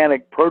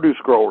organic produce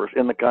growers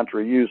in the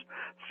country use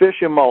fish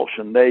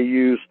emulsion. They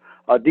use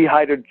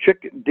dehydrated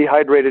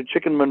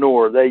chicken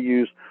manure. They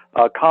use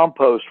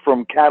compost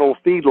from cattle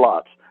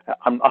feedlots.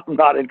 I'm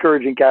not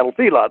encouraging cattle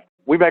feedlots.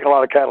 We make a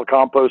lot of cattle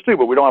compost too,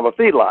 but we don't have a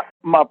feedlot.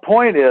 My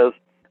point is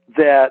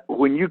that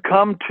when you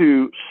come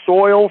to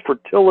soil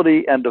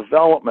fertility and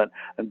development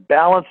and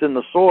balance in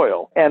the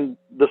soil, and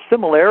the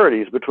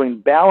similarities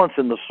between balance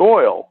in the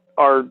soil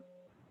are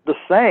the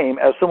same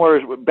as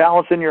similarities with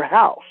balance in your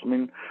house. I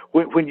mean,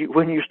 when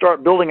you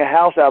start building a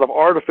house out of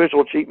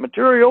artificial cheap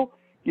material,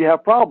 you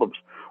have problems.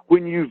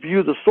 When you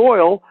view the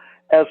soil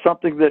as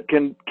something that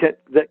can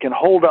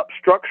hold up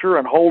structure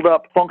and hold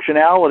up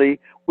functionality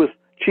with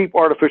cheap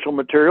artificial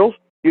materials,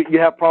 you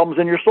have problems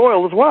in your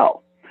soil as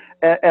well.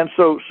 And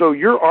so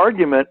your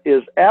argument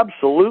is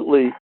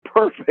absolutely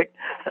perfect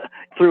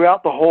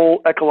throughout the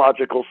whole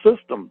ecological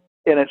system.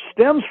 And it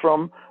stems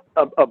from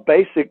a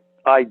basic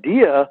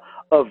idea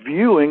of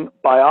viewing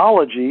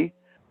biology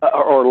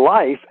or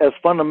life as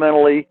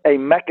fundamentally a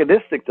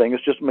mechanistic thing.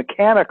 It's just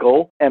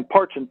mechanical and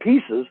parts and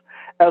pieces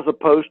as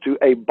opposed to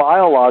a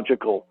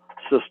biological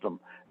system.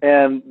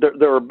 And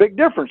there are big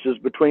differences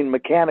between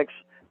mechanics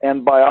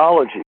and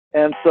biology.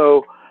 And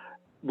so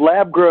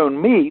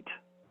lab-grown meat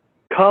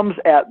comes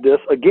at this,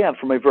 again,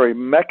 from a very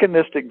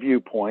mechanistic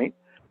viewpoint.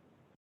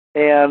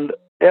 And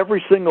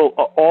every single,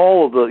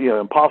 all of the,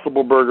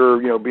 Impossible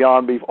Burger,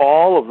 Beyond Beef,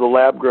 all of the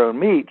lab-grown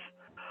meats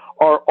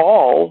are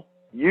all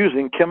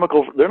using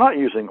chemicals. They're not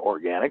using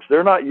organics.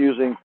 They're not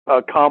using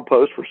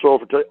compost for soil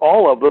fertility.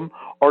 All of them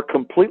are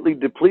completely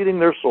depleting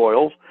their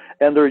soils,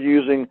 and they're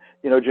using,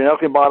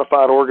 genetically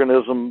modified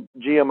organism,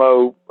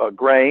 GMO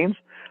grains,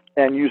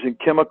 and using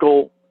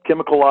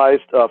chemicalized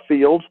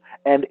fields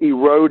and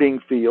eroding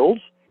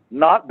fields,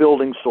 not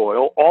building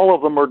soil. All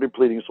of them are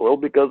depleting soil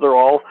because they're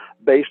all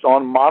based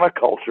on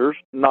monocultures,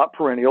 not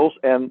perennials,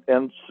 and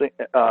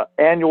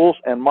annuals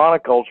and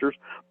monocultures,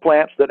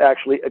 plants that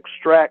actually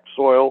extract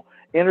soil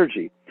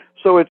energy.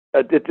 So it's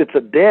a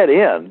dead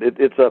end.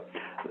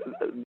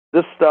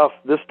 This stuff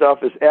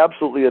is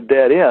absolutely a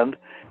dead end.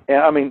 And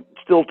I mean,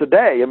 still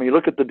today, you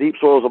look at the deep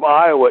soils of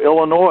Iowa,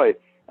 Illinois.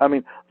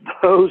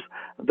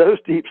 Those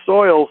deep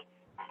soils,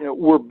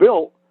 were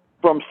built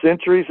from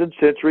centuries and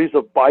centuries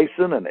of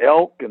bison and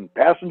elk and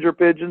passenger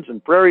pigeons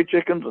and prairie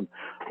chickens and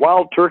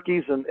wild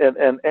turkeys and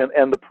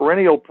the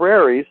perennial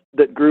prairies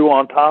that grew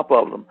on top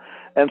of them.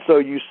 And so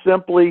you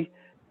simply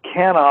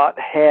cannot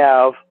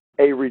have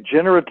a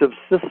regenerative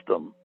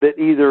system that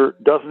either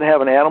doesn't have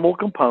an animal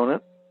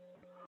component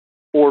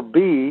or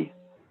B,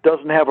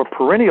 doesn't have a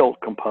perennial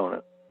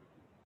component.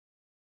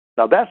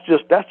 Now that's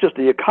just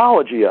the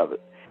ecology of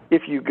it.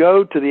 If you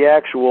go to the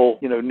actual,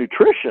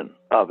 nutrition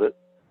of it,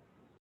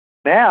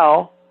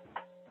 now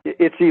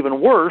it's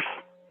even worse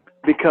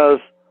because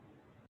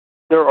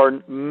there are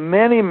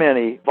many,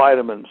 many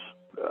vitamins,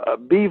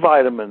 B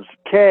vitamins,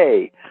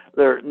 K.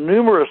 There are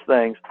numerous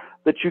things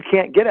that you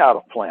can't get out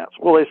of plants.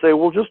 Well, they say,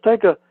 well, just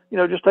take a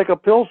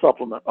pill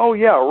supplement. Oh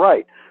yeah,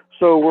 right.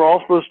 So we're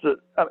all supposed to.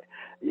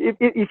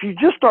 If you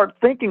just start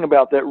thinking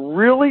about that,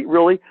 really,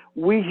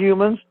 we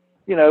humans,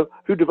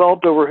 who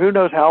developed over who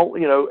knows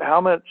how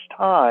much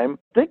time,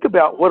 think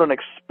about what an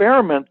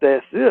experiment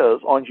this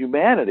is on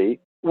humanity.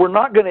 We're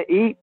not going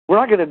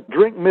to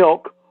drink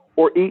milk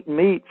or eat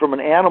meat from an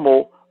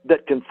animal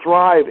that can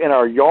thrive in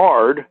our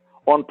yard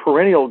on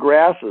perennial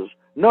grasses.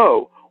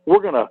 No,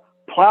 we're going to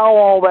plow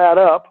all that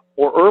up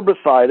or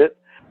herbicide it.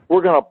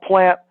 We're going to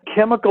plant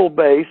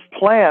chemical-based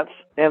plants,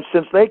 and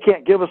since they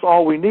can't give us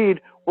all we need,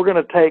 we're going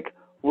to take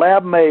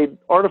lab-made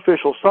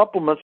artificial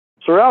supplements.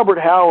 Sir Albert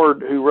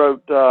Howard, who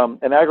wrote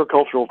An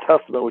Agricultural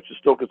Testament, which is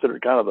still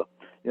considered kind of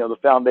the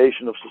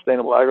foundation of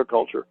sustainable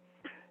agriculture,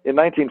 in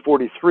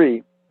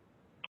 1943,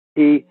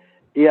 he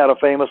had a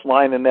famous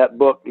line in that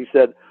book. He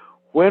said,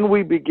 when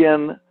we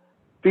begin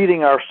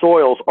feeding our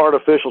soils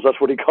artificials, that's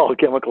what he called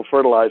chemical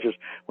fertilizers.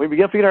 When we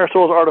begin feeding our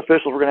soils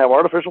artificials, we're going to have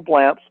artificial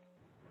plants,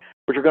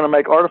 which are going to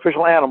make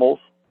artificial animals,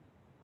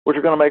 which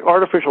are going to make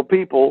artificial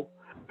people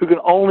who can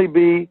only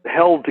be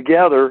held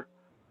together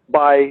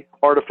by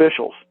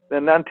artificials.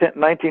 In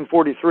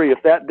 1943,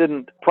 if that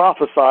didn't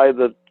prophesy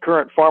the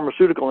current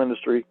pharmaceutical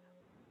industry,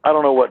 I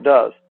don't know what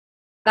does.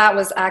 That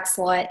was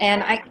excellent.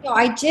 And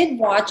I did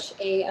watch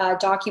a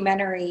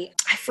documentary.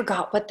 I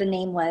forgot what the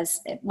name was.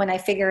 When I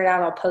figure it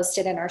out, I'll post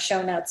it in our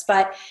show notes.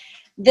 But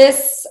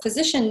this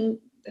physician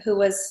who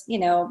was,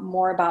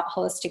 more about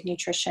holistic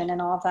nutrition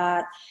and all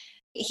that,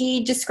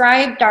 he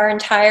described our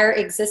entire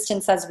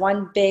existence as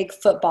one big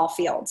football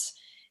field.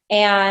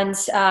 And,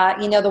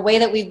 the way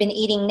that we've been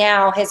eating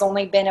now has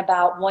only been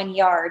about 1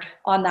 yard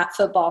on that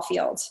football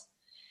field.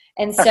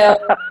 And so,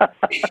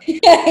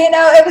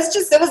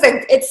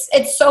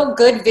 it's so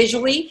good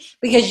visually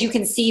because you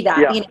can see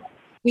that, yeah.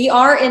 We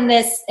are in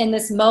this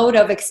mode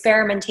of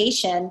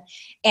experimentation.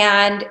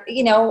 And,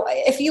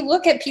 if you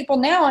look at people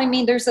now,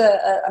 there's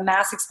a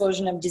mass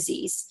explosion of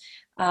disease.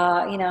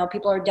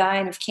 People are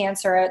dying of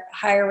cancer at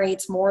higher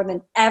rates more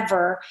than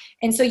ever.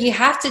 And so you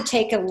have to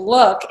take a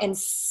look and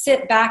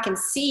sit back and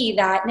see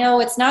that, no,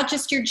 it's not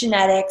just your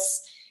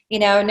genetics,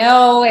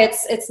 no,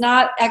 it's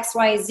not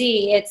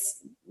XYZ.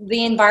 It's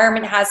the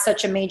environment has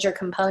such a major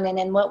component,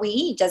 and what we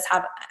eat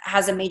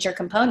has a major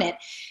component.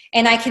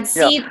 And I can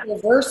see the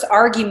reverse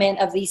argument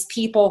of these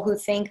people who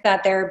think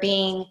that they're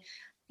being,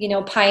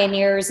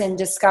 pioneers in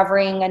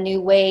discovering a new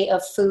way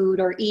of food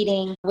or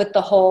eating with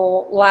the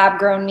whole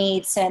lab-grown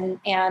meats and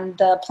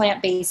the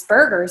plant-based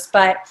burgers.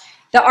 But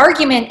the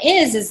argument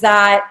is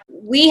that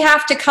we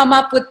have to come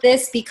up with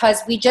this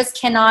because we just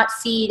cannot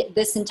feed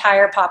this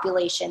entire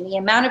population. The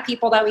amount of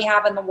people that we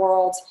have in the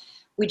world,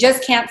 we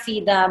just can't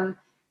feed them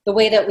the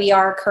way that we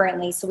are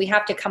currently. So we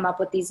have to come up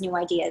with these new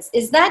ideas.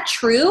 Is that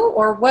true,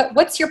 or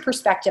what's your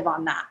perspective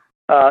on that?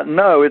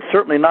 No, it's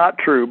certainly not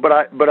true. But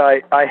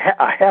I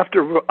have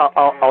to.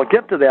 I'll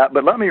get to that.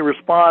 But let me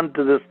respond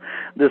to this.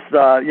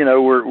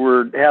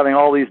 We're having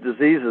all these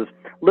diseases.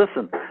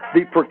 Listen,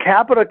 the per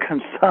capita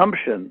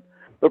consumption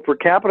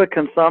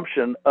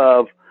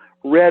of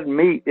red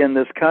meat in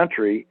this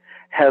country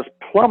has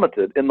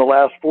plummeted in the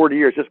last 40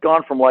 years. It's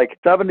gone from like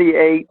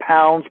 78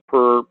 pounds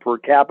per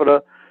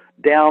capita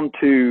down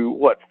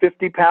to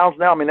 50 pounds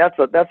now. I mean, that's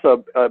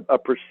a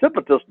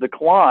precipitous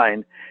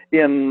decline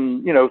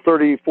in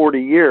 30,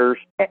 40 years,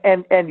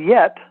 and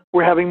yet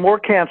we're having more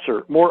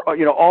cancer, more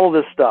all of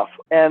this stuff.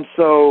 And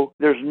so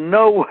there's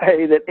no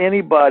way that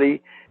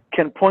anybody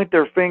can point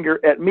their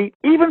finger at meat,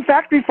 even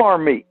factory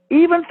farm meat,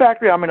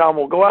 I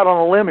will go out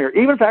on a limb here,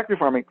 even factory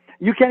farming.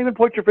 You can't even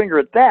point your finger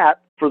at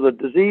that for the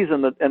disease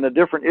and the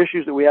different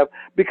issues that we have,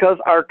 because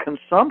our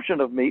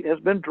consumption of meat has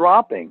been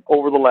dropping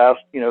over the last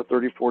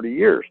 30, 40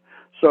 years.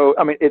 So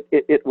I mean,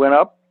 it went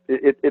up,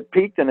 it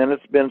peaked, and then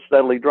it's been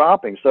steadily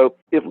dropping. So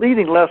if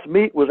eating less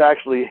meat was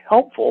actually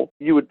helpful,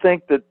 you would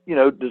think that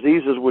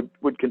diseases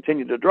would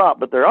continue to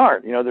drop, but there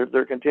aren't.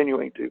 They're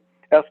continuing to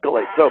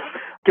escalate. So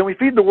can we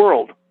feed the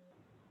world?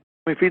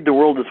 We feed the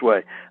world this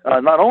way.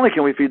 Not only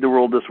can we feed the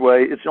world this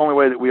way, it's the only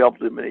way that we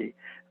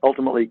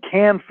ultimately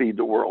can feed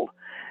the world.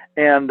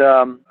 And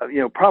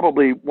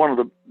probably one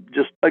of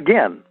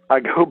again, I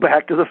go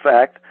back to the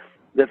fact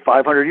that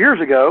 500 years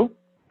ago,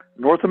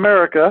 North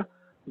America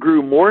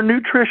grew more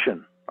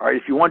nutrition. All right,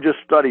 if you want to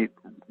just study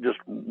just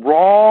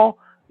raw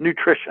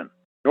nutrition,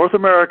 North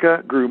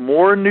America grew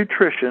more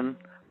nutrition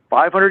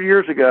 500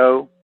 years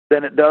ago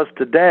than it does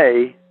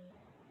today,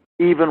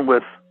 even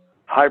with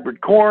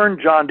hybrid corn,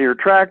 John Deere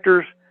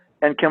tractors,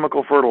 and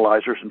chemical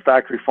fertilizers and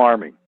factory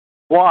farming.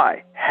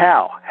 Why?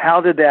 How?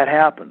 How did that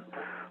happen?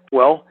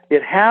 Well,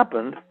 it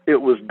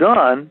was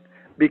done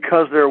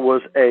because there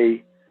was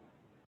a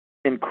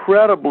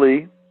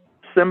incredibly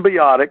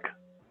symbiotic,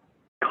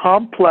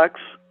 complex,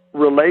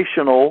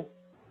 relational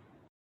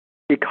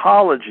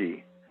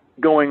ecology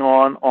going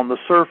on the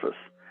surface,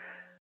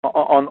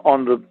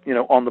 on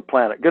the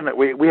planet. Goodness,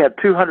 we had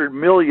 200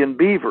 million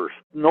beavers.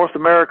 North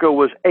America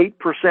was 8%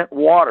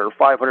 water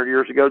 500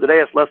 years ago. Today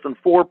it's less than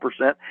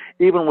 4%,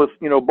 even with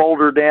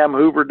Boulder Dam,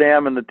 Hoover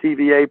Dam, and the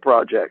TVA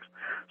projects.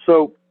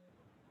 So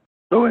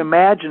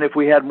imagine if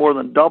we had more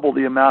than double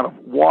the amount of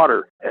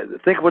water.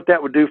 Think of what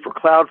that would do for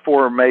cloud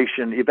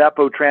formation,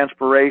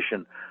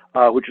 evapotranspiration,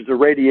 which is the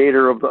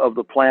radiator of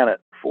the planet,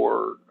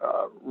 for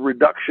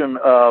reduction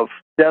of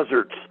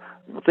deserts.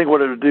 Think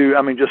what it would do.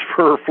 I mean, just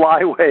for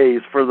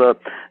flyways, for the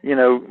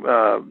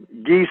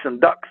geese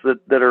and ducks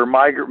that are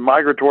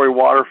migratory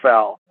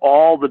waterfowl,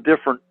 all the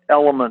different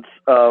elements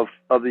of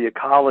the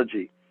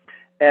ecology.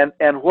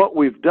 And what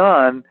we've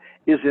done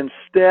is,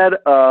 instead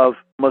of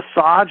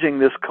massaging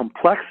this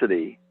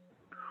complexity,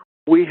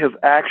 we have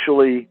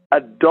actually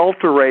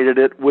adulterated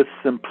it with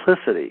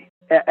simplicity.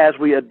 As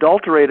we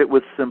adulterate it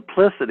with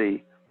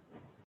simplicity,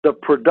 the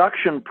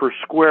production per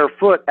square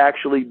foot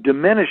actually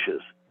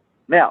diminishes.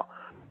 Now,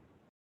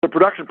 the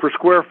production per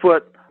square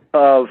foot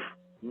of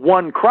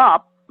one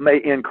crop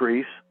may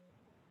increase,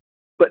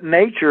 but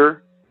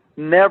nature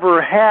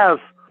never has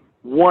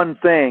one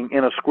thing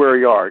in a square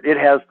yard. It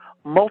has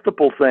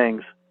multiple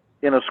things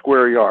in a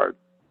square yard.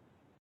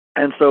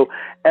 And so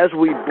as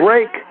we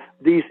break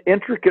these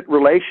intricate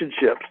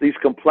relationships, these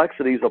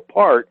complexities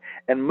apart,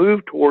 and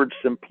move towards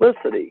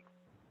simplicity,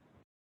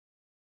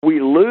 we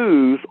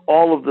lose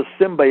all of the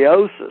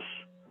symbiosis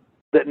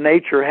that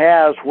nature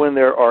has when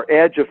there are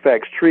edge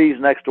effects, trees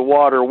next to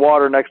water,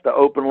 water next to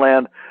open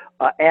land,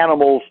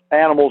 animals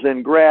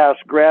in grass,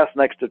 grass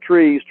next to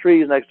trees,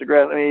 trees next to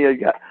grass. I mean, you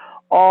got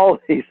all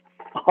these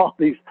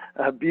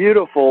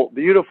beautiful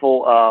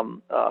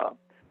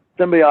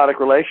symbiotic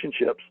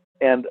relationships,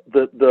 and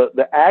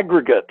the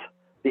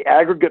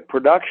aggregate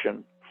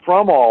production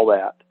from all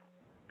that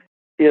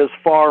is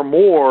far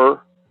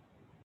more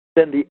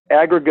than the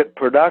aggregate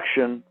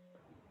production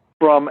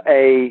from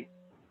a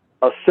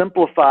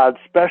simplified,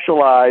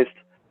 specialized,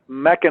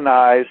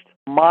 mechanized,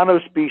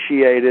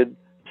 monospeciated,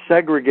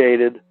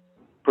 segregated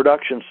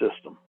production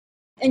system.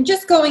 And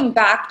just going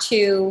back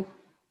to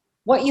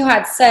what you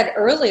had said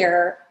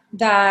earlier,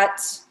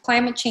 that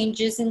climate change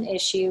is an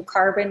issue.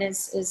 Carbon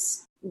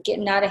is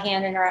getting out of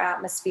hand in our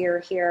atmosphere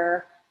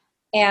here.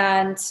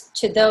 And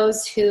to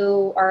those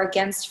who are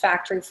against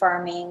factory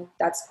farming,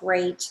 that's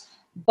great.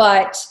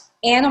 But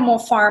animal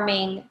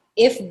farming,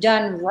 if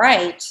done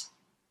right,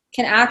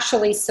 can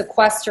actually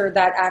sequester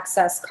that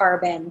excess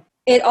carbon.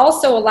 It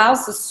also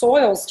allows the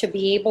soils to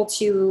be able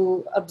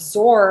to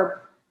absorb,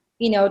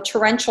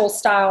 torrential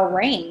style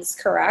rains,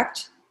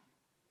 correct?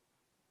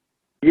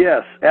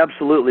 Yes,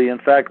 absolutely. In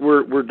fact,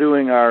 we're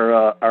doing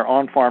our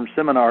on-farm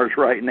seminars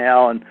right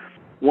now, and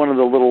one of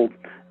the little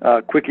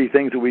quickie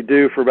things that we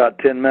do for about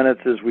 10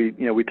 minutes is we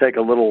take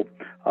a little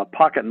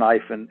pocket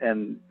knife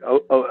and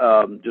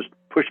just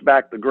push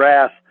back the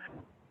grass,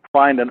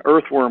 find an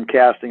earthworm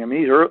casting. I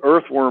mean, these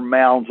earthworm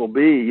mounds will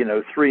be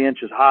 3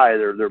 inches high.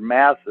 They're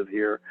massive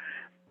here,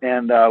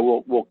 and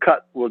we'll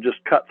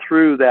just cut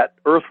through that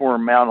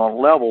earthworm mound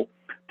on level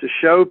to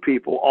show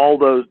people all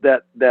those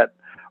that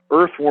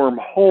earthworm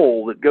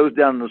hole that goes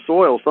down in the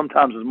soil,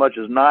 sometimes as much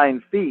as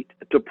 9 feet,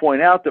 to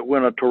point out that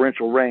when a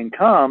torrential rain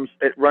comes,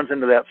 it runs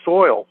into that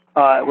soil.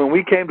 When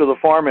we came to the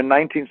farm in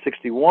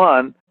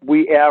 1961,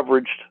 we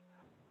averaged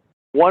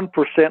 1%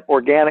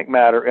 organic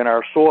matter in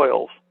our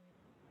soils.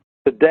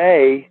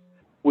 Today,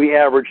 we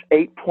average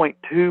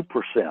 8.2%.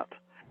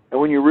 And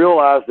when you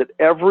realize that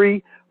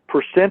every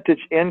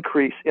percentage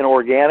increase in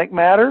organic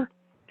matter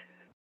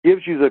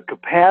gives you the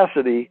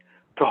capacity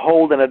to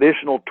hold an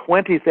additional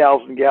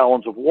 20,000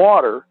 gallons of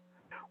water,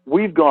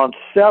 we've gone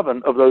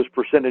 7 of those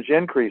percentage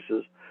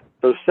increases.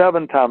 So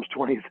 7 times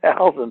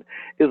 20,000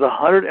 is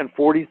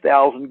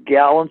 140,000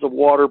 gallons of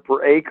water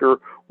per acre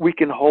we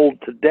can hold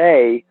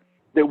today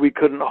that we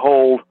couldn't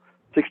hold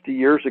 60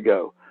 years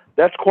ago.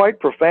 That's quite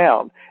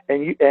profound.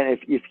 And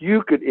if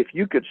you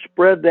could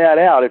spread that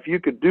out, if you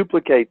could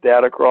duplicate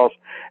that across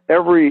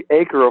every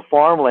acre of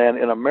farmland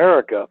in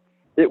America,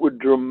 it would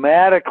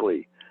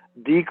dramatically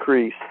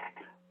decrease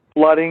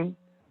flooding,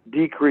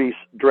 decrease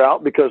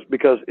drought, because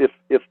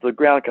if the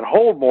ground can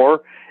hold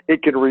more,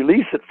 it can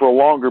release it for a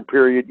longer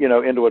period,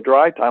 into a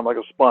dry time like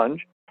a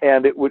sponge,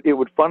 and it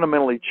would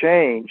fundamentally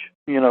change,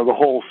 the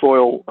whole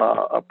soil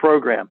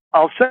program.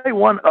 I'll say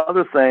one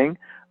other thing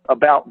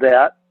about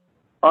that.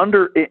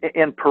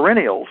 In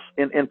perennials,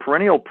 in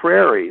perennial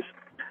prairies,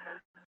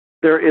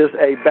 there is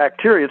a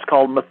bacteria. It's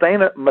called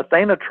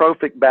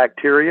methanotrophic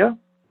bacteria,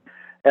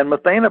 and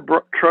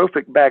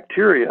methanotrophic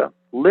bacteria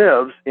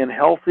lives in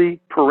healthy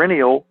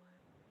perennial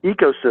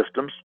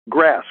ecosystems,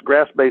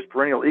 grass-based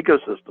perennial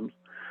ecosystems,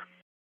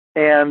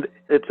 and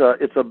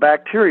it's a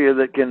bacteria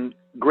that can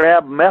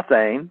grab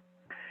methane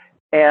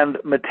and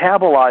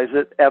metabolize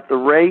it at the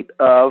rate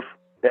of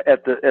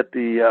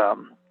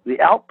the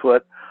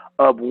output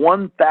of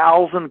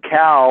 1,000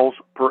 cows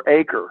per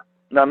acre.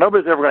 Now,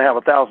 nobody's ever going to have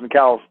 1,000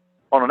 cows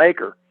on an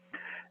acre,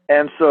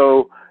 and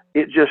so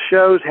it just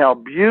shows how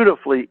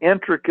beautifully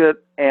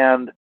intricate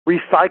and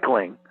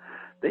recycling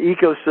the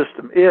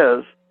ecosystem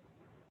is,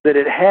 that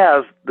it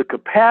has the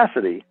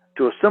capacity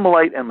to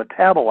assimilate and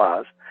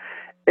metabolize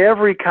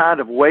every kind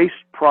of waste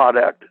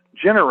product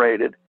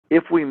generated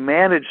if we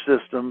manage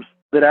systems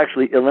that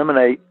actually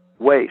eliminate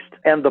waste.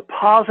 And the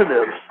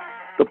positives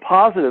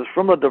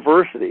from the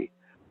diversity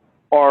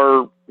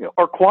are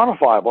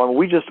quantifiable. I mean,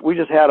 we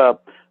just had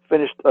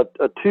finished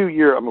a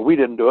 2-year. I mean, we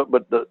didn't do it,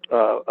 but the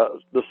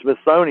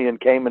Smithsonian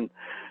came, and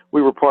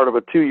we were part of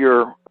a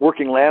 2-year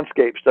working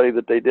landscape study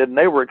that they did, and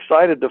they were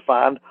excited to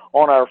find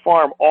on our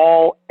farm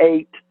all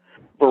 8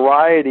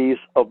 varieties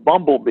of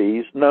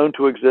bumblebees known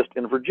to exist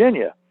in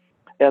Virginia.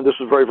 And this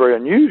was very, very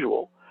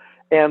unusual.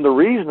 And the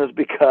reason is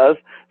because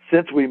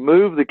since we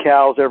move the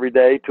cows every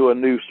day to a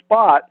new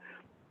spot,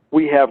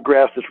 we have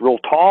grass that's real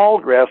tall,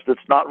 grass that's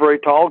not very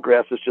tall,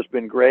 grass that's just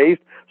been grazed.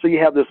 So you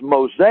have this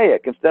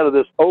mosaic instead of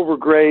this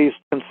overgrazed,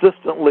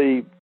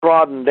 consistently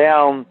trodden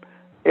down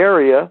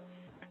area.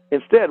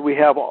 Instead, we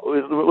have,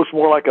 it looks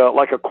more like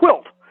a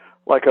quilt,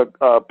 like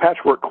a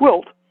patchwork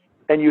quilt,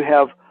 and you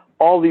have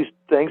all these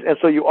things, and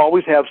so you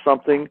always have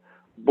something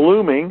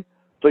blooming.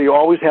 So you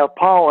always have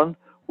pollen,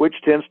 which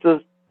tends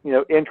to,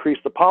 increase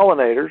the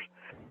pollinators,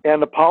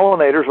 and the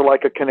pollinators are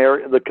like the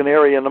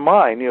canary in the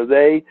mine.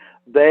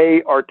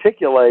 They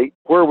articulate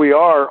where we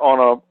are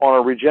on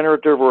a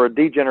regenerative or a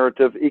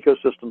degenerative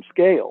ecosystem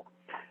scale.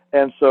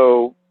 And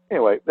so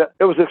anyway,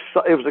 it was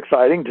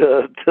exciting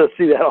to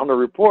see that on the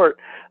report,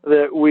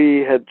 that we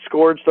had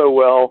scored so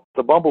well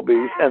the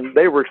bumblebees, and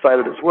they were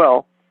excited as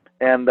well.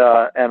 And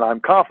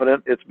I'm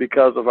confident it's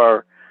because of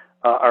our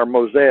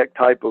mosaic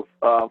type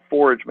of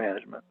forage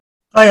management.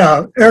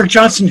 Hi, Eric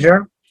Johnson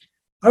here.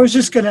 I was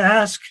just going to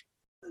ask,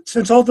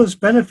 since all those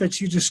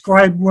benefits you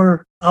described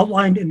were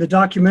outlined in the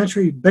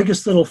documentary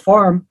Biggest Little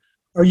Farm,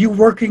 are you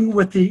working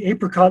with the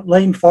Apricot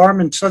Lane Farm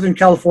in Southern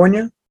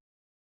California?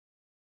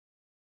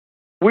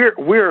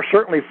 We're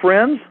certainly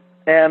friends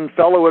and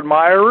fellow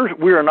admirers.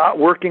 We are not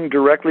working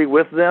directly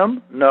with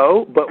them,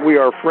 no, but we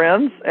are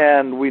friends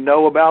and we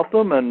know about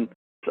them, and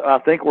I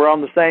think we're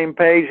on the same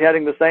page,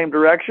 heading the same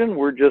direction.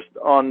 We're just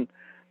on,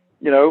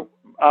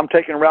 I'm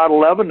taking Route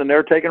 11 and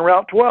they're taking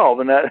Route 12,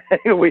 and that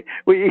we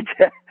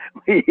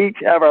each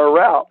have our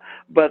route,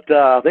 but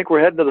I think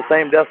we're heading to the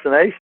same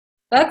destination.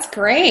 That's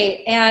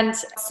great. And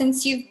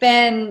since you've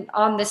been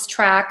on this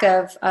track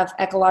of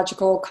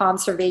ecological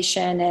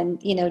conservation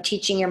and,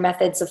 teaching your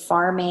methods of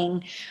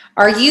farming,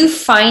 are you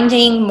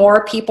finding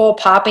more people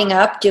popping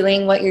up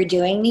doing what you're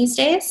doing these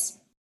days?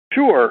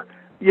 Sure.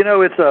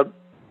 It's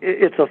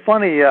a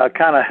funny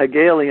kind of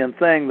Hegelian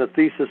thing, the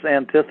thesis,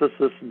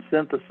 antithesis, and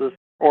synthesis,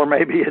 or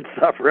maybe it's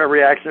for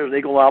every action there's an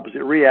equal and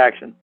opposite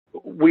reaction.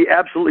 We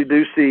absolutely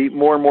do see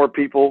more and more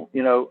people,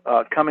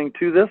 coming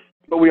to this,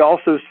 but we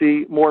also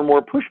see more and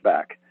more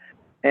pushback.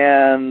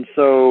 And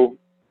so,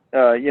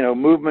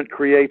 movement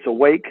creates a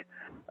wake,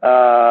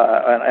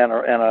 and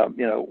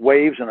a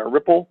waves and a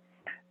ripple.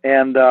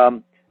 And,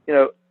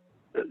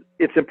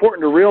 it's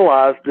important to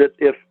realize that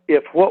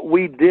if what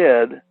we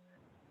did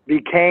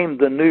became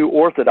the new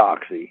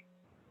orthodoxy,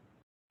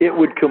 it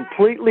would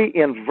completely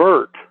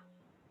invert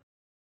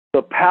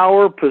the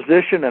power,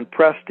 position, and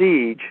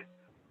prestige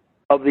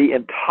of the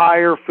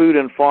entire food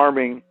and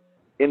farming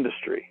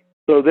industry.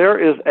 So there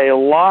is a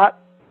lot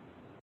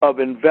of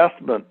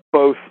investment,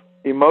 both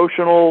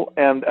emotional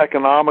and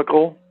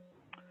economical,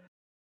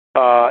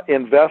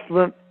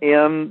 investment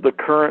in the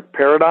current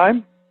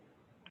paradigm,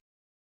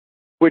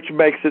 which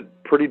makes it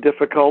pretty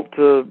difficult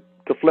to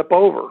flip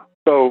over.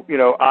 So,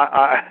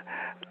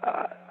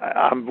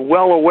 I'm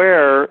well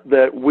aware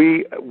that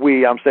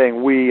I'm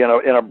saying we,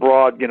 in a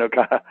broad, kind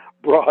of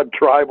broad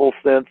tribal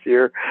sense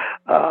here,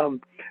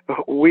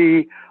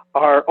 we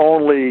are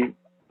only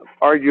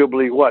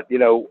arguably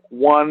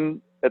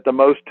 1 at the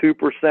most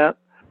 2%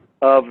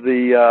 of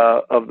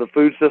the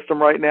food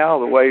system right now,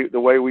 the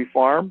way we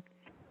farm.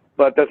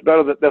 But that's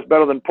better than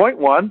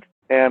 0.1,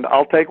 and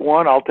I'll take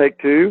 1, I'll take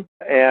 2,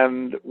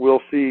 and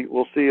we'll see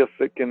if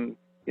it can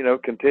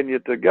continue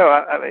to go.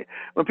 I mean,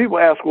 when people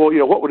ask, well,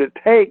 what would it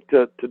take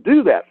to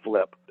do that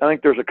flip? I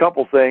think there's a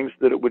couple things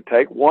that it would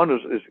take. One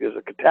is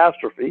a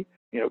catastrophe.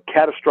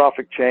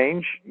 Catastrophic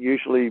change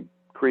usually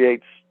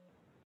creates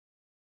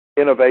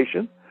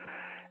innovation,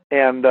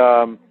 and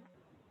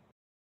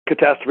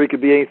catastrophe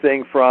could be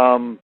anything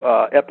from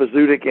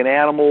epizootic in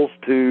animals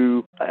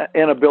to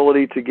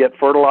inability to get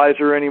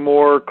fertilizer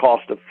anymore,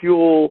 cost of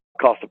fuel,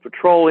 cost of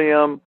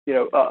petroleum,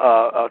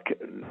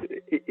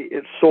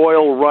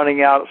 soil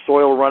running out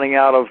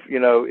of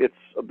its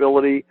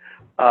ability,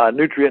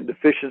 nutrient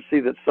deficiency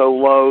that's so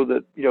low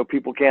that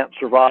people can't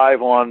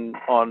survive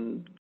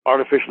on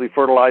artificially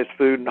fertilized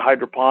food and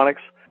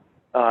hydroponics,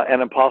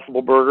 and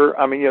Impossible Burger.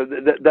 I mean,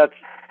 that's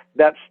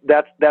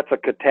a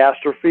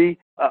catastrophe,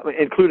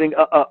 including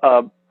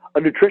a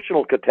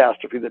nutritional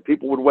catastrophe that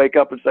people would wake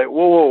up and say,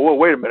 whoa,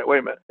 wait a minute.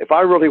 If I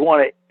really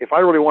want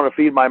to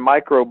feed my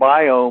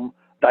microbiome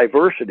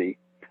diversity,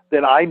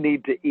 then I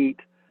need to eat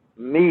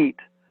meat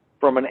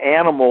from an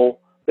animal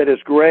that is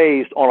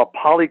grazed on a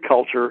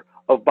polyculture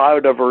of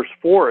biodiverse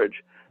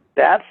forage.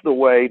 That's the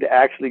way to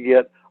actually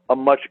get a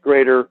much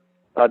greater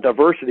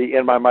diversity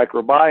in my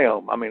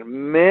microbiome. I mean,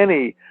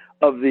 many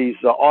of these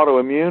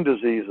autoimmune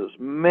diseases,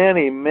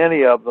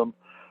 many of them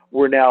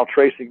we're now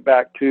tracing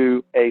back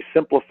to a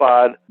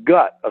simplified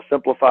gut, a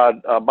simplified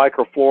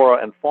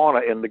microflora and fauna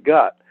in the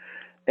gut.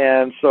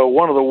 And so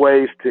one of the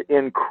ways to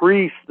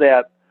increase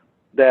that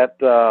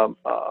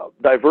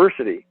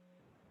diversity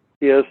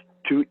is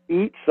to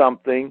eat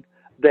something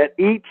that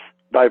eats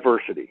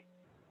diversity.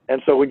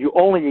 And so when you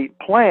only eat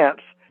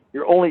plants,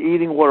 you're only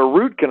eating what a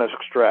root can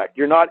extract.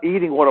 You're not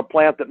eating what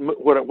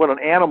an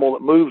animal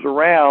that moves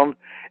around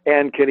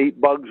and can eat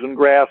bugs and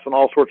grass and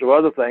all sorts of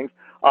other things.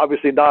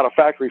 Obviously not a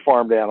factory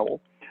farmed animal,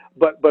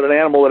 but an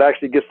animal that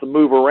actually gets to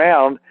move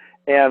around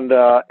and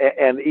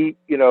eat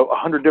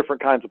 100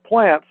 different kinds of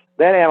plants.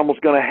 That animal's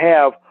going to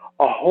have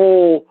a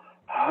whole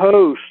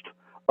host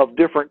of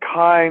different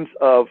kinds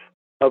of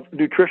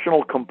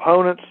nutritional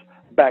components,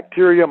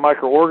 bacteria,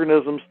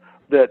 microorganisms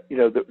that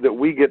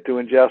we get to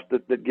ingest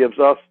that gives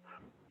us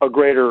a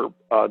greater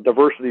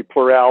diversity,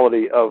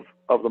 plurality of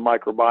the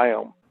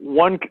microbiome.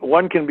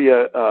 One can be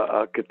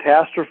a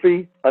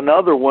catastrophe.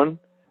 Another one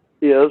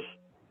is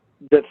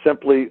that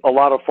simply a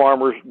lot of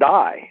farmers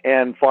die,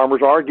 and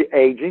farmers are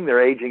aging.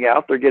 They're aging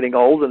out. They're getting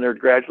old, and they're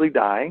gradually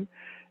dying.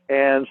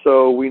 And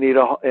so we need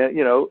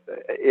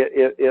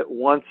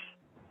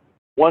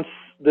once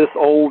this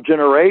old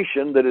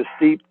generation that is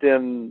steeped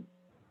in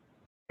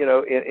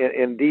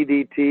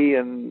DDT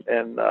and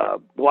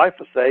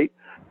glyphosate,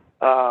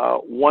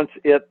 once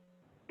it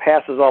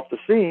passes off the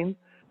scene,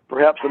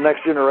 perhaps the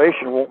next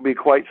generation won't be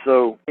quite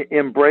so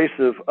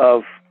embracive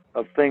of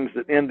things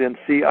that end in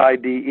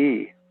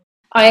CIDE.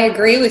 I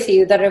agree with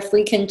you that if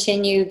we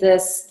continue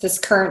this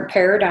current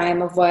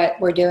paradigm of what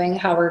we're doing,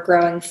 how we're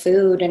growing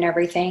food and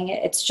everything,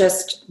 it's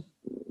just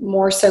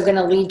more so going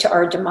to lead to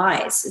our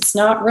demise. It's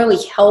not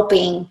really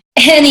helping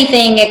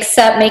anything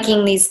except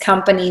making these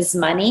companies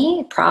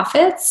money,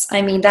 profits.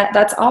 I mean,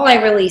 that's all I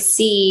really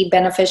see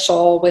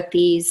beneficial with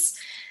these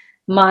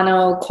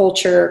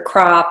monoculture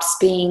crops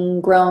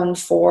being grown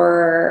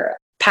for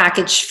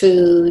packaged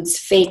foods,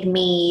 fake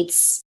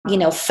meats,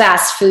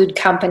 fast food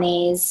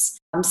companies.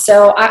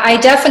 So I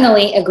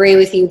definitely agree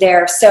with you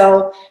there.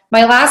 So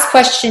my last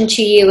question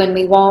to you, and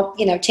we won't,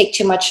 take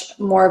too much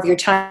more of your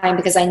time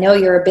because I know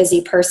you're a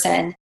busy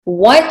person.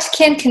 What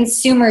can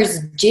consumers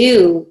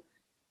do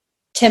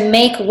to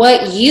make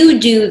what you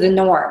do the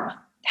norm?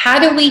 How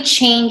do we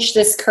change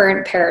this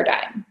current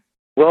paradigm?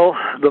 Well,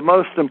 the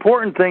most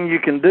important thing you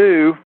can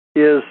do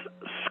is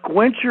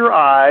squint your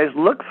eyes,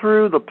 look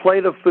through the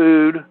plate of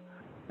food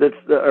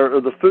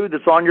or the food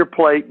that's on your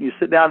plate, you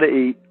sit down to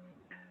eat.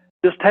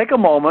 Just take a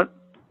moment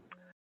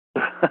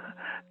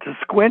to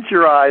squint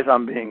your eyes.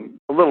 I'm being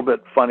a little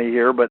bit funny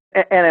here,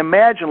 and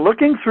imagine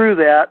looking through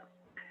that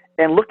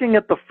and looking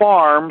at the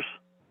farms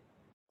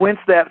whence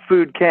that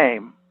food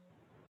came,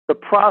 the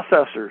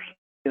processors,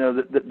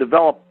 that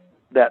develop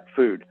that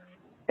food.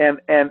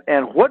 And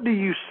what do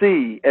you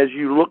see as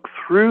you look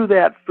through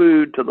that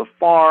food to the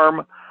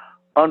farm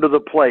under the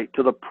plate,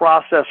 to the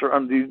processor?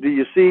 Do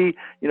you see,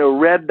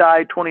 red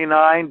dye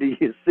 29? Do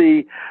you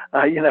see,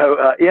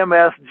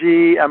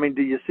 MSG? I mean,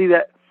 do you see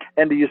that?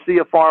 And do you see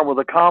a farm with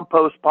a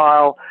compost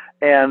pile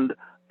and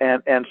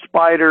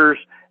spiders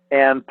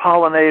and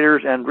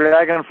pollinators and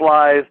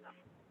dragonflies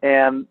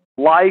and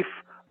life,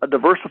 a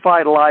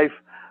diversified life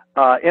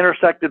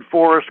intersected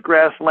forest,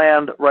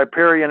 grassland,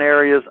 riparian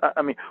areas.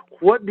 I mean,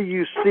 what do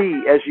you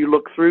see as you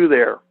look through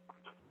there?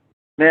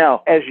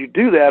 Now, as you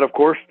do that, of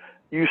course,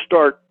 you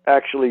start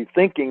actually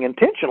thinking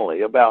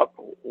intentionally about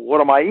what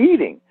am I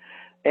eating?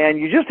 And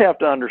you just have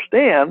to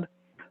understand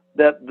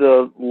that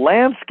the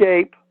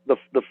landscape,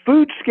 the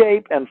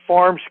foodscape and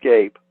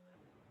farmscape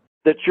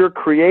that you're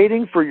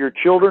creating for your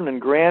children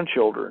and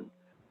grandchildren,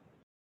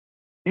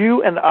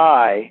 you and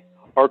I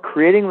are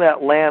creating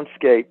that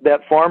landscape,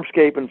 that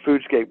farmscape and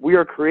foodscape. We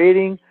are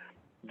creating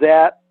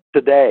that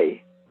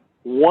today.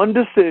 One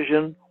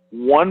decision,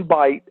 one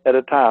bite at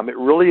a time. It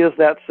really is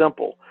that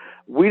simple.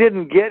 We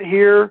didn't get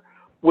here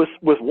with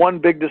one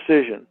big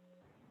decision.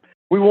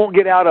 We won't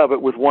get out of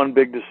it with one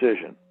big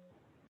decision.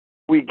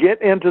 We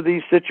get into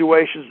these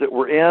situations that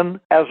we're in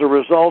as a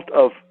result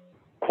of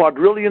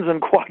quadrillions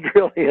and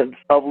quadrillions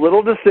of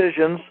little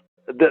decisions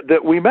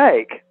that we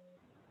make,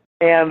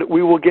 and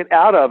we will get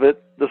out of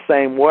it the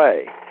same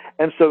way.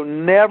 And so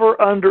never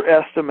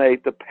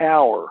underestimate the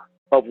power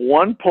of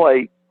one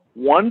plate,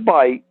 one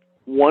bite,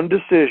 one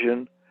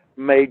decision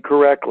made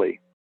correctly.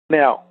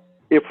 Now,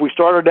 if we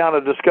started down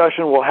a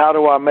discussion, well, how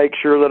do I make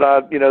sure that I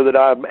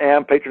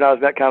am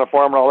patronizing that kind of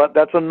farm and all that?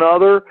 That's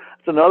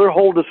another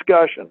whole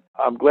discussion.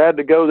 I'm glad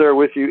to go there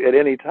with you at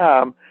any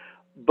time,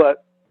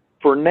 but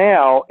for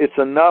now, it's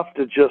enough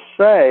to just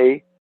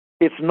say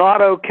it's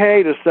not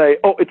okay to say,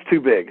 oh, it's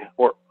too big,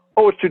 or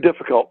oh, it's too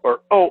difficult, or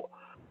oh,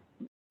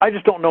 I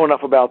just don't know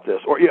enough about this,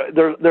 or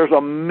there's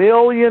a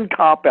million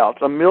cop-outs,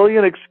 a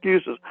million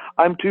excuses.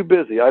 I'm too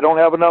busy. I don't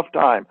have enough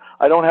time.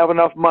 I don't have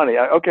enough money.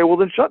 Okay, well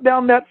then shut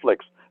down Netflix.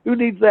 Who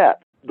needs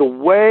that? The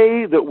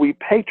way that we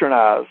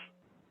patronize,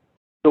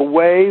 the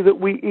way that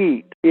we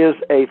eat is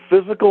a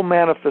physical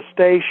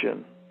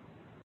manifestation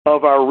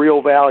of our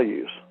real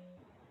values.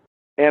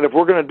 And if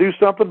we're going to do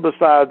something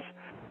besides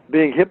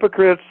being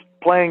hypocrites,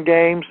 playing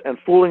games, and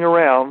fooling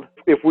around,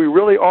 if we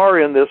really are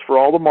in this for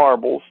all the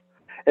marbles,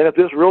 and if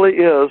this really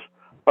is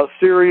a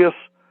serious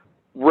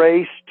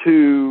race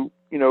to,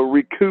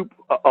 recoup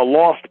a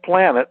lost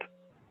planet,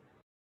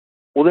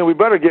 well, then we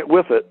better get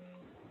with it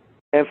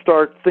and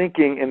start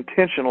thinking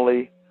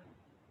intentionally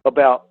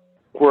about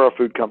where our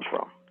food comes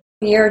from.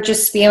 You're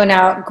just spewing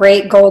out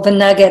great golden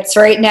nuggets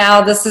right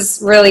now. This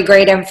is really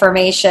great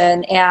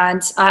information.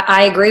 And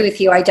I agree with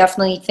you. I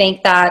definitely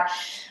think that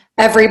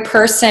every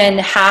person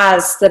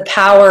has the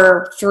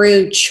power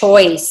through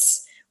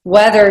choice,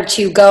 whether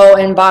to go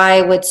and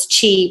buy what's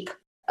cheap.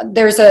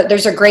 There's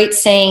a great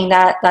saying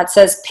that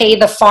says, pay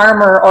the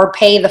farmer or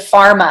pay the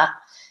pharma,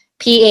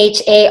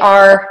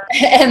 PHARMA.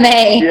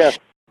 Yes.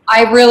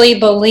 I really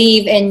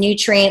believe in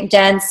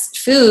nutrient-dense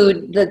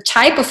food, the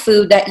type of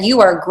food that you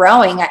are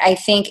growing. I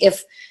think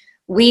if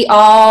we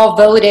all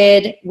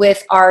voted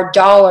with our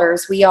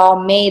dollars, we all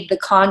made the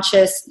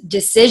conscious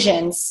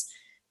decisions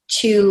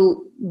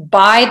to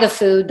buy the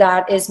food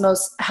that is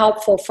most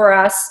helpful for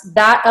us,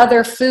 that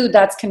other food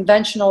that's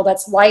conventional,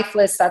 that's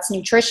lifeless, that's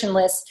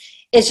nutritionless,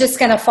 is just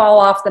going to fall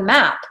off the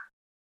map.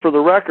 For the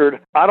record,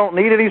 I don't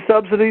need any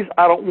subsidies.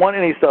 I don't want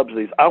any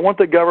subsidies. I want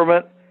the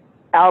government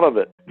out of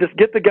it. Just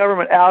get the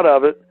government out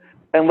of it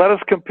and let us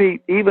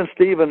compete, even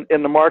Steven,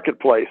 in the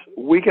marketplace.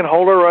 We can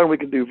hold our own. We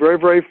can do very,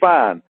 very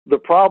fine. The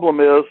problem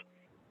is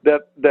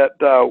that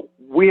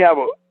we have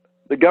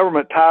the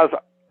government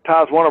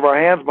ties one of our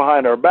hands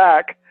behind our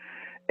back,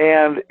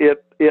 and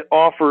it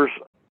offers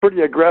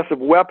pretty aggressive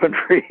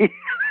weaponry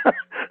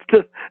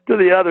to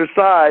the other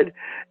side.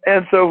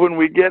 And so when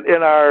we get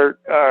in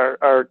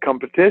our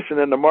competition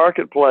in the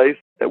marketplace,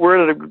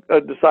 we're at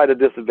a decided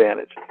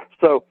disadvantage.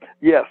 So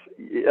yes,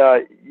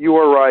 you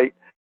are right.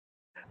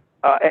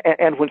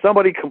 And when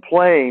somebody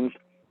complains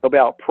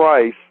about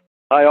price,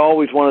 I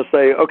always want to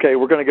say, okay,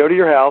 we're going to go to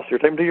your house. You're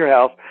taking me to your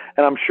house,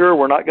 and I'm sure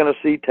we're not going to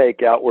see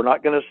takeout. We're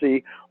not going to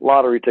see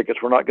lottery tickets.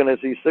 We're not going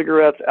to see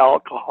cigarettes,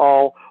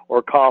 alcohol,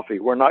 or coffee.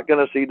 We're not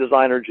going to see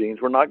designer jeans.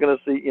 We're not going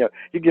to see,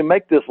 you can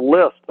make this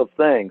list of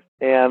things.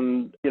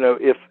 And,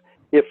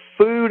 if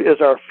food is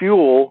our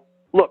fuel,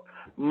 look,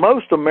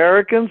 most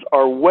Americans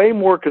are way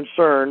more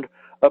concerned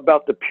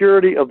about the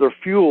purity of their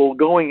fuel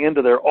going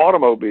into their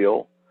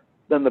automobile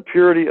than the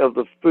purity of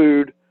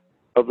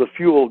the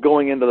fuel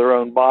going into their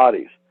own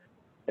bodies.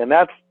 And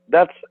that's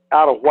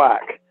out of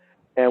whack.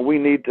 And we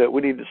need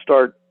to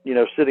start,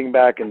 sitting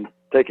back and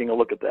taking a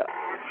look at that.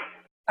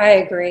 I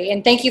agree.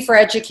 And thank you for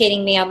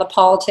educating me on the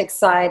politics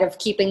side of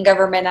keeping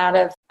government out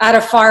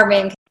of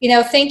farming.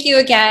 Thank you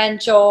again,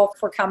 Joel,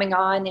 for coming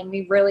on. And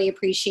we really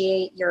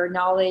appreciate your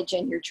knowledge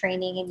and your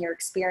training and your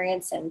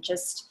experience and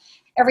just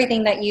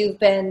everything that you've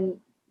been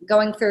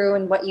going through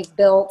and what you've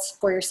built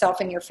for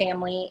yourself and your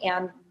family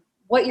and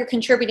what you're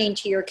contributing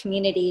to your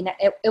community.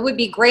 It would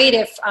be great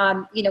if,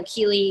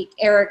 Keely,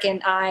 Eric,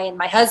 and I, and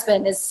my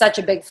husband is such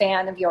a big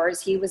fan of yours.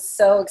 He was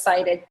so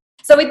excited.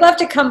 So we'd love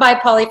to come by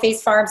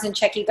Polyface Farms and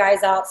check you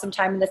guys out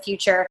sometime in the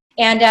future.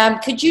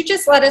 And could you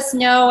just let us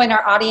know and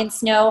our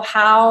audience know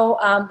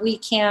how we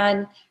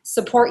can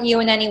support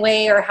you in any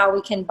way or how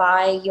we can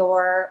buy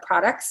your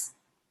products?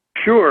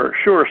 Sure.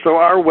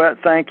 So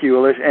thank you,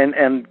 Alicia,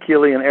 and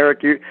Keely and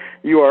Eric.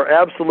 You are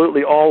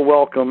absolutely all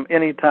welcome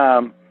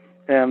anytime,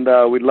 and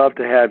we'd love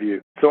to have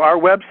you. So our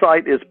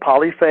website is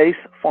Polyface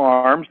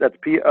Farms. That's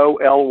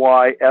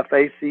Polyface.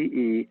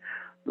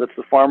 That's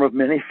the farm of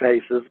many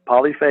faces.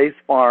 Polyface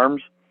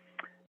Farms.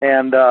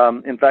 And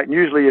in fact,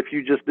 usually if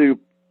you just do,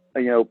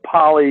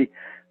 Poly,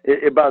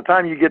 by the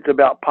time you get to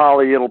about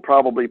Poly, it'll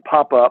probably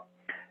pop up.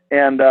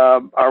 And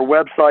our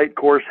website, of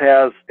course,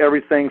 has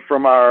everything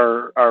from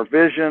our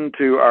vision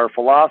to our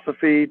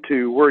philosophy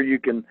to where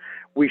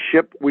we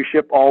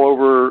ship all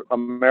over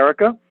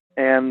America.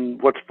 And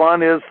what's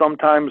fun is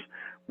sometimes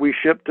we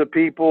ship to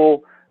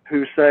people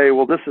who say,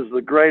 well, this is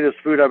the greatest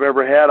food I've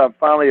ever had. I've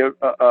finally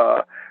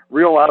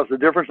realized the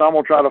difference. I'm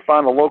going to try to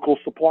find a local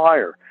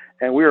supplier.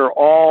 And we are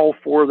all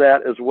for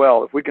that as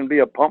well. If we can be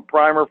a pump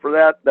primer for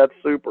that, that's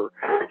super.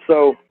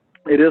 So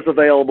it is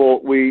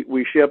available.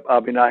 We ship.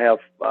 I've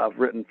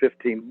written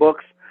 15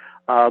 books.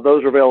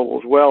 Those are available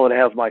as well. It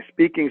has my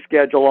speaking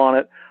schedule on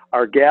it.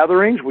 Our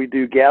gatherings, we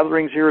do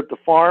gatherings here at the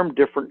farm,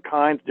 different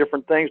kinds,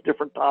 different things,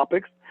 different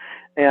topics,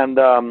 and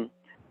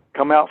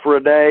come out for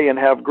a day and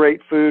have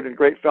great food and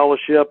great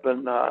fellowship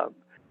and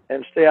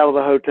stay out of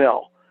the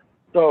hotel.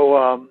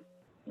 So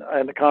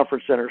and the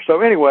conference center. So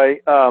anyway,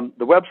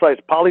 the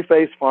website's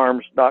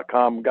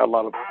polyfacefarms.com. Got a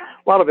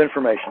lot of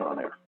information on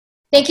there.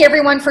 Thank you,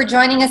 everyone, for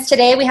joining us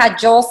today. We had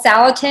Joel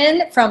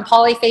Salatin from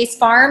Polyface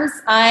Farms.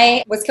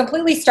 I was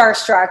completely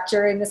starstruck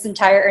during this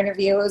entire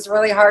interview. It was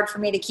really hard for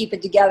me to keep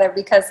it together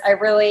because I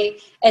really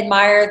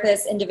admire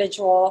this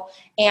individual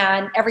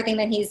and everything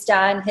that he's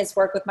done, his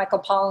work with Michael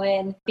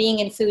Pollan, being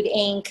in Food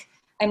Inc.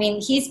 I mean,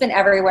 he's been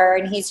everywhere,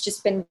 and he's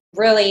just been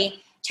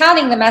really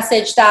touting the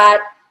message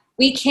that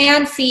we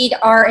can feed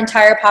our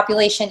entire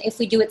population if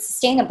we do it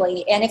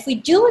sustainably. And if we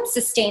do it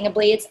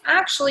sustainably, it's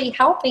actually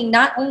helping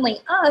not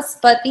only us,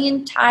 but the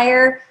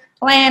entire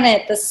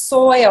planet, the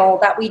soil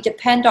that we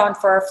depend on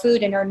for our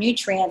food and our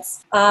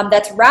nutrients,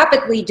 that's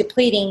rapidly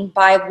depleting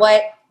by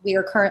what we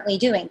are currently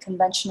doing,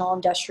 conventional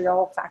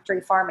industrial factory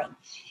farming.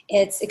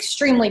 It's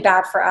extremely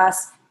bad for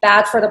us,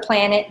 bad for the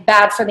planet,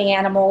 bad for the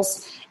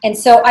animals. And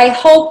so I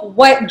hope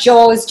what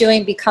Joel is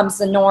doing becomes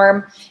the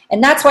norm.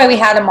 And that's why we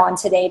had him on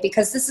today,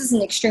 because this is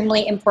an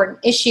extremely important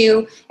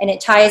issue, and it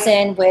ties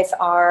in with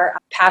our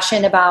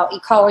passion about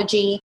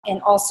ecology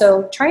and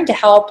also trying to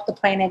help the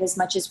planet as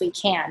much as we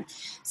can.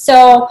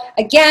 So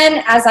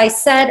again, as I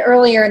said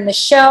earlier in the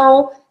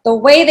show, the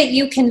way that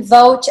you can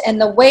vote and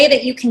the way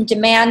that you can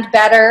demand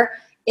better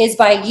is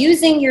by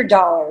using your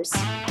dollars.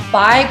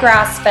 Buy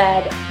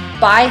grass-fed,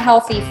 buy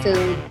healthy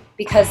food,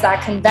 because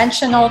that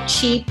conventional,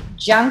 cheap,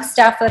 junk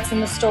stuff that's in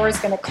the store is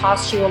going to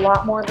cost you a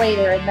lot more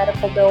later in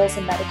medical bills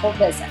and medical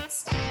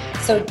visits.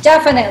 So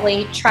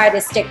definitely try to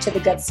stick to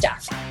the good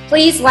stuff.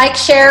 Please like,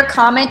 share,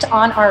 comment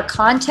on our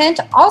content.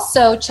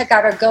 Also, check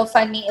out our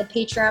GoFundMe and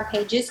Patreon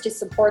pages to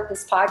support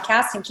this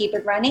podcast and keep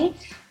it running.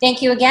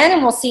 Thank you again,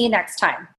 and we'll see you next time.